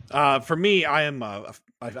 For me, I am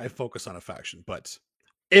I focus on a faction, but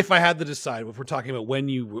if I had to decide, if we're talking about when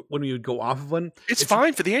you would go off of one, it's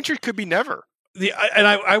fine. For the entry, it could be never.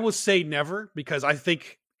 I will say never, because I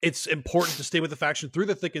think it's important to stay with the faction through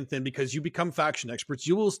the thick and thin, because you become faction experts.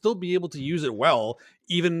 You will still be able to use it well,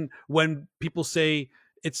 even when people say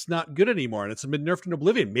it's not good anymore and it's been nerfed in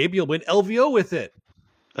oblivion. Maybe you'll win LVO with it.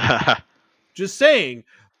 Just saying.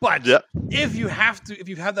 But if you have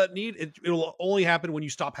that need, it will only happen when you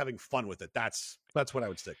stop having fun with it. That's what I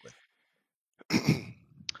would stick with.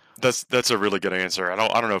 That's a really good answer. I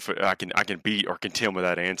don't know if I can beat or contend with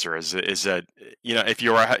that answer. Is that if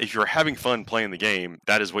you're having fun playing the game,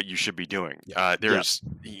 that is what you should be doing.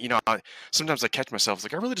 Sometimes I catch myself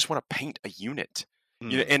like I really just want to paint a unit.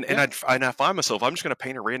 And I find myself I'm just going to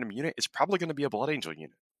paint a random unit. It's probably going to be a Blood Angel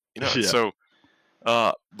unit. So.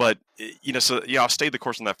 I'll stay the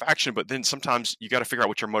course on that faction, but then sometimes you got to figure out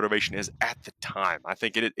what your motivation is at the time. I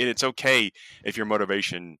think it's okay if your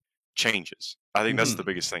motivation changes. I think that's the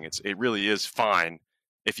biggest thing. It really is fine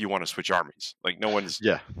if you want to switch armies. Like no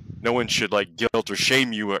one should like guilt or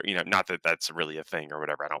shame you. Not that that's really a thing or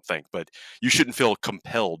whatever. I don't think, but you shouldn't feel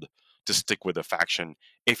compelled to stick with a faction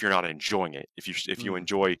if you're not enjoying it. If you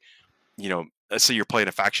enjoy, let's say you're playing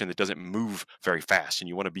a faction that doesn't move very fast and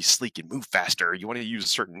you want to be sleek and move faster, you want to use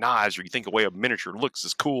certain knives, or you think a way a miniature looks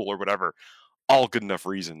is cool or whatever, all good enough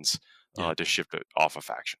reasons to shift it off a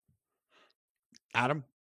faction. Adam?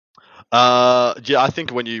 I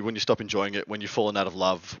think when you stop enjoying it, when you've fallen out of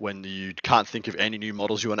love, when you can't think of any new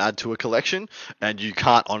models you want to add to a collection, and you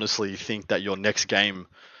can't honestly think that your next game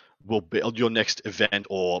will be your next event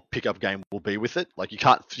or pickup game will be with it. Like you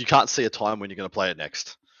can't see a time when you're going to play it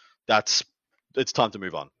next. It's time to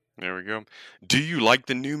move on. There we go. Do you like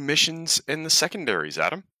the new missions in the secondaries,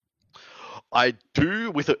 Adam? I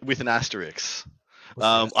do, with an asterisk.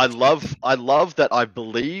 I love that. I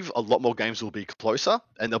believe a lot more games will be closer,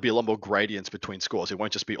 and there'll be a lot more gradients between scores. It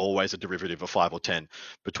won't just be always a derivative of 5 or 10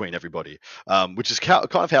 between everybody, which is kind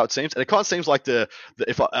of how it seems. And it kind of seems like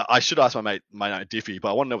if I should ask my mate Diffie,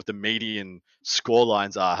 but I want to know what the median score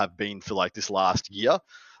lines have been for like this last year.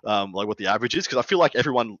 Like what the average is, because I feel like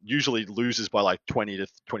everyone usually loses by like 20 to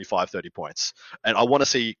 25, 30 points. And I want to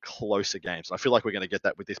see closer games. I feel like we're going to get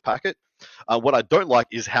that with this packet. What I don't like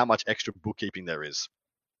is how much extra bookkeeping there is.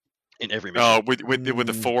 in every mission. With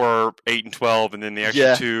the 4, 8, and 12, and then the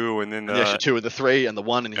extra 2, and then the extra 2 and the 3 and the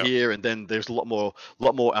 1 in Yep. here, and then there's a lot more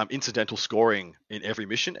incidental scoring in every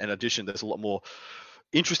mission. In addition, there's a lot more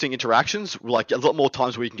interesting interactions, like a lot more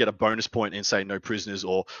times where you can get a bonus point in, say, no prisoners,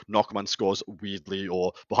 or Nockman scores weirdly,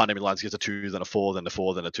 or behind enemy lines gets a 2, then a 4, then a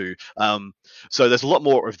 4, then a 2. So there's a lot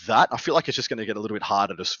more of that. I feel like it's just going to get a little bit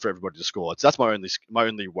harder for everybody to score. So that's my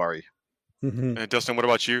only worry. Mhm. Dustin, what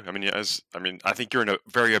about you? I mean, I think you're a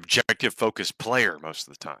very objective focused player most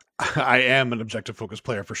of the time. I am an objective focused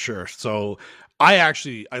player for sure. So I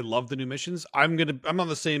love the new missions. I'm on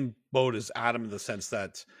the same boat as Adam in the sense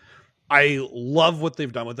that I love what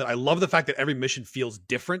they've done with it. I love the fact that every mission feels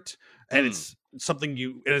different, and it's something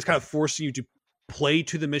and it's kind of forcing you to play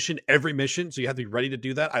to the mission every mission. So you have to be ready to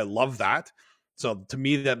do that. I love that. So to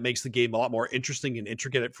me, that makes the game a lot more interesting and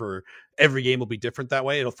intricate. For every game will be different that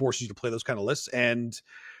way. It'll force you to play those kind of lists.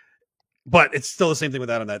 But it's still the same thing with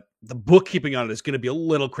Adam, that the bookkeeping on it is going to be a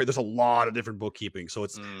little crazy. There's a lot of different bookkeeping. So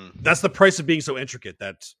that's the price of being so intricate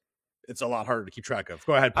that it's a lot harder to keep track of.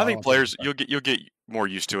 Go ahead, Paul. I think players, you'll get more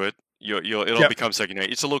used to it. It'll become second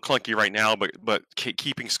nature. It's a little clunky right now, but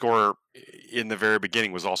keeping score in the very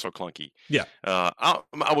beginning was also clunky. Yeah.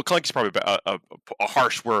 Clunky is probably a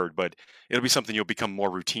harsh word, but it'll be something you'll become more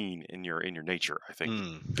routine in your nature, I think.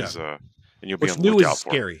 And you'll be What's on the new lookout is for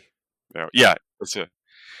scary. it. Yeah. That's it.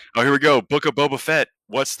 Oh, here we go. Book of Boba Fett.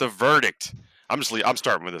 What's the verdict? I'm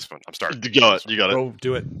starting with this one. You got it. Go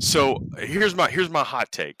do it. So here's my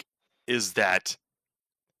hot take: is that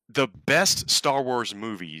the best Star Wars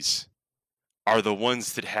movies are the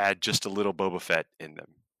ones that had just a little Boba Fett in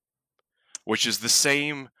them, which is the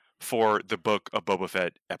same for the Book of Boba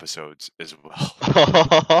Fett episodes as well.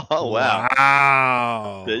 Wow.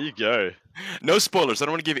 Wow. There you go. No spoilers. I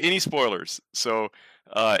don't want to give any spoilers. So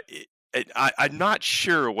I'm not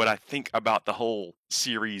sure what I think about the whole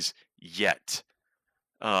series yet,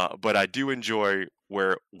 but I do enjoy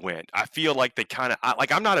where it went. I feel like they kind of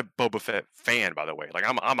I'm not a Boba Fett fan, by the way. Like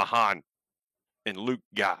I'm a Han and Luke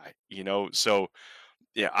guy, So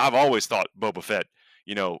yeah, I've always thought Boba Fett,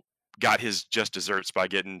 got his just desserts by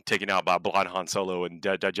getting taken out by blind Han Solo and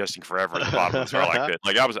digesting forever at the bottom of the Sarlacc pit.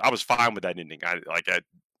 Like I was fine with that ending.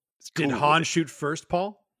 Did Han shoot first,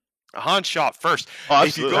 Paul? Han shot first. Oh,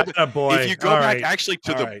 If you go back actually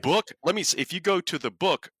to the right. book, if you go to the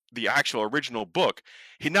book, the actual original book,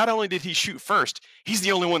 he not only did he shoot first, he's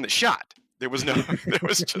the only one that shot. There was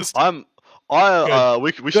just.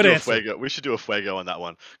 We should Good do answer. a Fuego. We should do a Fuego on that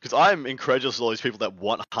one, because I'm incredulous of all these people that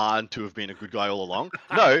want Han to have been a good guy all along.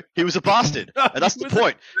 No, he was a bastard, and that's the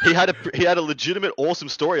point. He had a legitimate awesome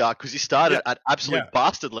story arc because he started at absolute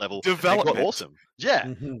bastard level and Development. got awesome. Yeah.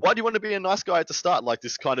 Mhm. Why do you want to be a nice guy at the start, like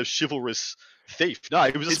this kind of chivalrous thief? No,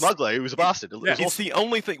 he was a smuggler. He was a bastard. It was It's awesome. the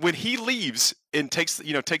only thing when he leaves and takes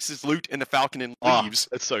his loot in the Falcon and leaves.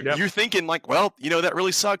 That's so Yep. good. You're thinking like, well, that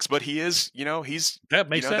really sucks, but he is, he's That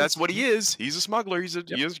makes sense. that's what he is. He's a smuggler. He's a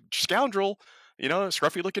scoundrel. A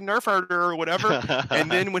scruffy looking nerf herder or whatever.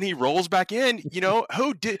 And then when he rolls back in,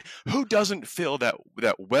 who doesn't feel that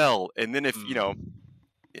well? And then if anyway,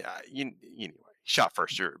 shot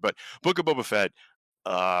first, sure. But Book of Boba Fett,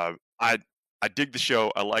 I dig the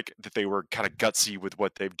show. I like that they were kind of gutsy with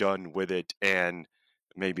what they've done with it, and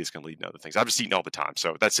maybe it's going to lead to other things. I've just eaten all the time,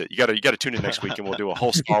 so that's it. You got to tune in next week, and we'll do a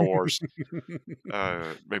whole Star Wars,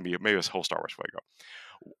 maybe a whole Star Wars Fuego.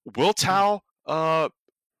 Will Tau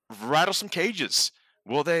rattle some cages?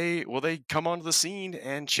 Will they come onto the scene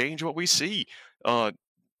and change what we see?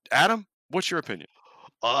 Adam, what's your opinion?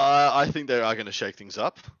 I think they are going to shake things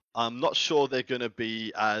up. I'm not sure they're going to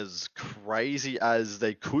be as crazy as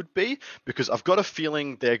they could be, because I've got a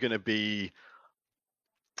feeling they're going to be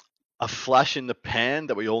a flash in the pan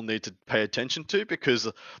that we all need to pay attention to, because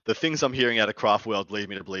the things I'm hearing out of Craft World lead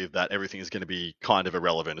me to believe that everything is going to be kind of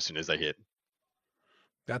irrelevant as soon as they hit.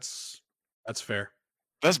 That's fair.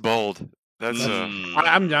 That's bold. That's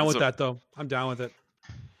I'm down with that, though. I'm down with it.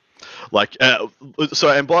 Like,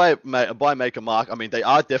 and by make a mark, I mean they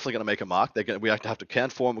are definitely going to make a mark. We have to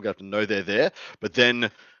count for them. We're going to have to know they're there. But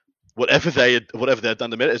then, whatever they've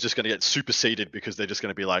done to it is just going to get superseded, because they're just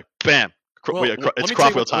going to be like, bam, it's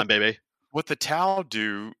Craftwheel time, baby. What the Tau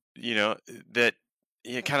do, that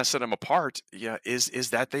kind of set them apart, is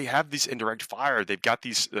that they have these indirect fire. They've got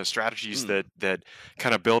these strategies that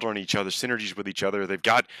kind of build on each other, synergies with each other. They've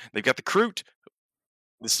got the Kroot.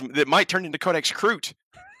 That might turn into Codex Kroot.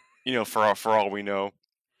 For all we know,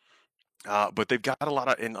 but they've got a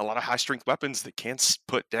lot of high strength weapons that can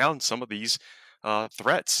put down some of these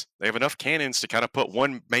threats. They have enough cannons to kind of put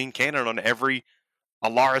one main cannon on every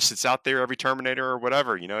Alaris that's out there, every Terminator or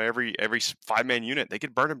whatever. Every 5-man unit, they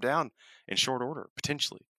could burn them down in short order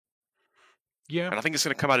potentially. Yeah. And I think it's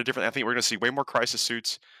going to come out of different. I think we're going to see way more crisis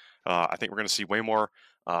suits. I think we're going to see way more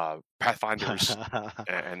Pathfinders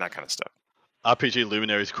and that kind of stuff. RPG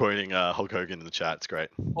Luminaries quoting Hulk Hogan in the chat. It's great.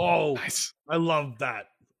 Oh, Nice. I love that.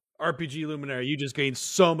 RPG Luminary, you just gained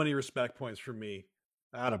so many respect points from me.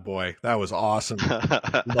 Attaboy. That was awesome.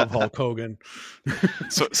 Love Hulk Hogan.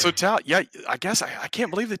 So Tau, yeah, I guess I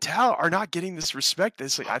can't believe the Tau are not getting this respect. I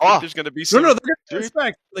think there's going to be some. No, they're going to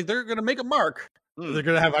respect. Like, they're going to make a mark. Mm. They're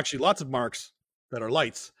going to have actually lots of marks that are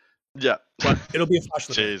lights. Yeah. But it'll be a flash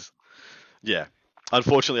of the pan. Jeez. Yeah.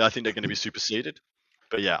 Unfortunately, I think they're going to be superseded.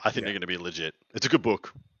 But yeah, I think they're going to be legit. It's a good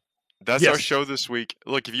book. That's our show this week.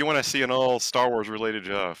 Look, if you want to see an all Star Wars related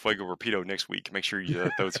Fuego Rapido next week, make sure you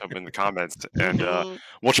throw something in the comments, and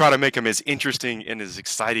we'll try to make them as interesting and as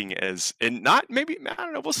exciting as, and not maybe, I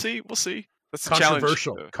don't know. We'll see. That's the challenge.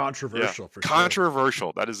 Controversial. For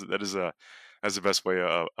controversial. That is the best way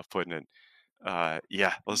of putting it.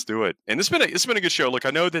 Yeah, let's do it. And it's been a good show. Look,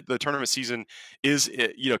 I know that the tournament season is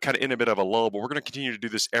kind of in a bit of a lull, but we're going to continue to do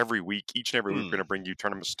this every week. Each and every week, we're going to bring you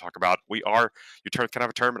tournaments to talk about. We are kind of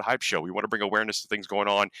a tournament hype show. We want to bring awareness to things going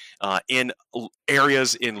on in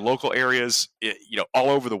local areas, all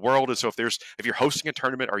over the world. And so if you're hosting a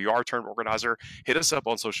tournament or you are a tournament organizer, hit us up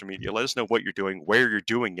on social media. Let us know what you're doing, where you're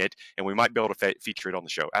doing it, and we might be able to feature it on the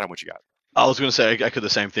show. Adam, what you got? I was going to say, echo the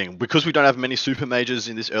same thing. Because we don't have many super majors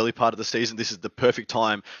in this early part of the season, this is the perfect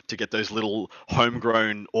time to get those little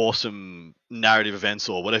homegrown, awesome narrative events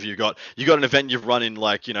or whatever you got. You got an event you've run in,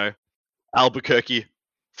 Albuquerque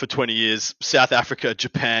for 20 years, South Africa,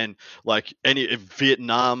 Japan,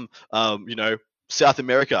 Vietnam, South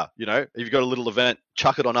America. If you've got a little event,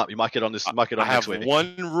 chuck it on up. You might get on this. Next week. I have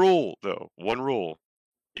one rule, though. One rule.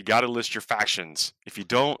 You got to list your factions. If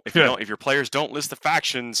your players don't list the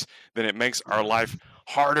factions, then it makes our life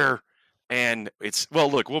harder. And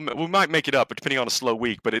look, we might make it up, but depending on a slow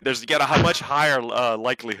week. But you got a much higher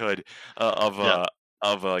likelihood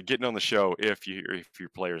of getting on the show if your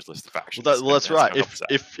players list the factions. Well, that's right.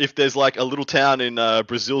 If there's a little town in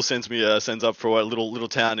Brazil sends up for a little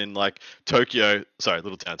town in Tokyo,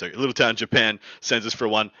 little town Japan sends us for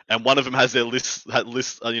one, and one of them has their list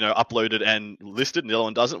uploaded and listed, and the other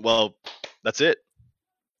one doesn't. Well, that's it.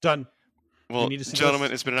 Done. Well,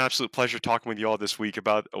 gentlemen, it's been an absolute pleasure talking with you all this week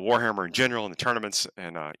about Warhammer in general and the tournaments,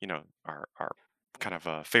 and our kind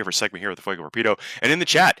of favorite segment here at the Fuego Rapido. And in the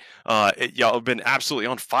chat, y'all have been absolutely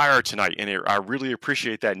on fire tonight, and I really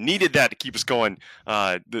appreciate that. Needed that to keep us going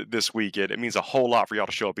this week. It means a whole lot for y'all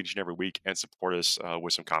to show up each and every week and support us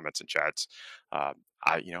with some comments and chats. I've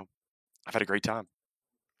had a great time.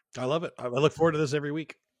 I love it. I look forward to this every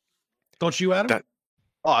week. Don't you, Adam?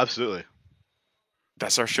 Absolutely.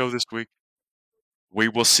 That's our show this week. We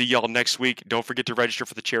will see y'all next week. Don't forget to register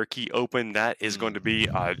for the Cherokee Open. That is going to be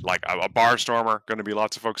a barnstormer. Going to be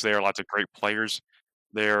lots of folks there, lots of great players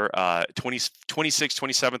there. 26th,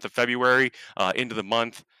 27th of February into the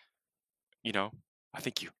month. I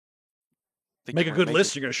think make a good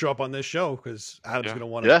list. You're going to show up on this show because Adam's going to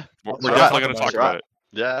want to. Yeah, we're definitely going to talk about it.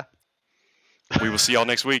 Yeah. We will see y'all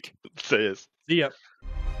next week. See ya.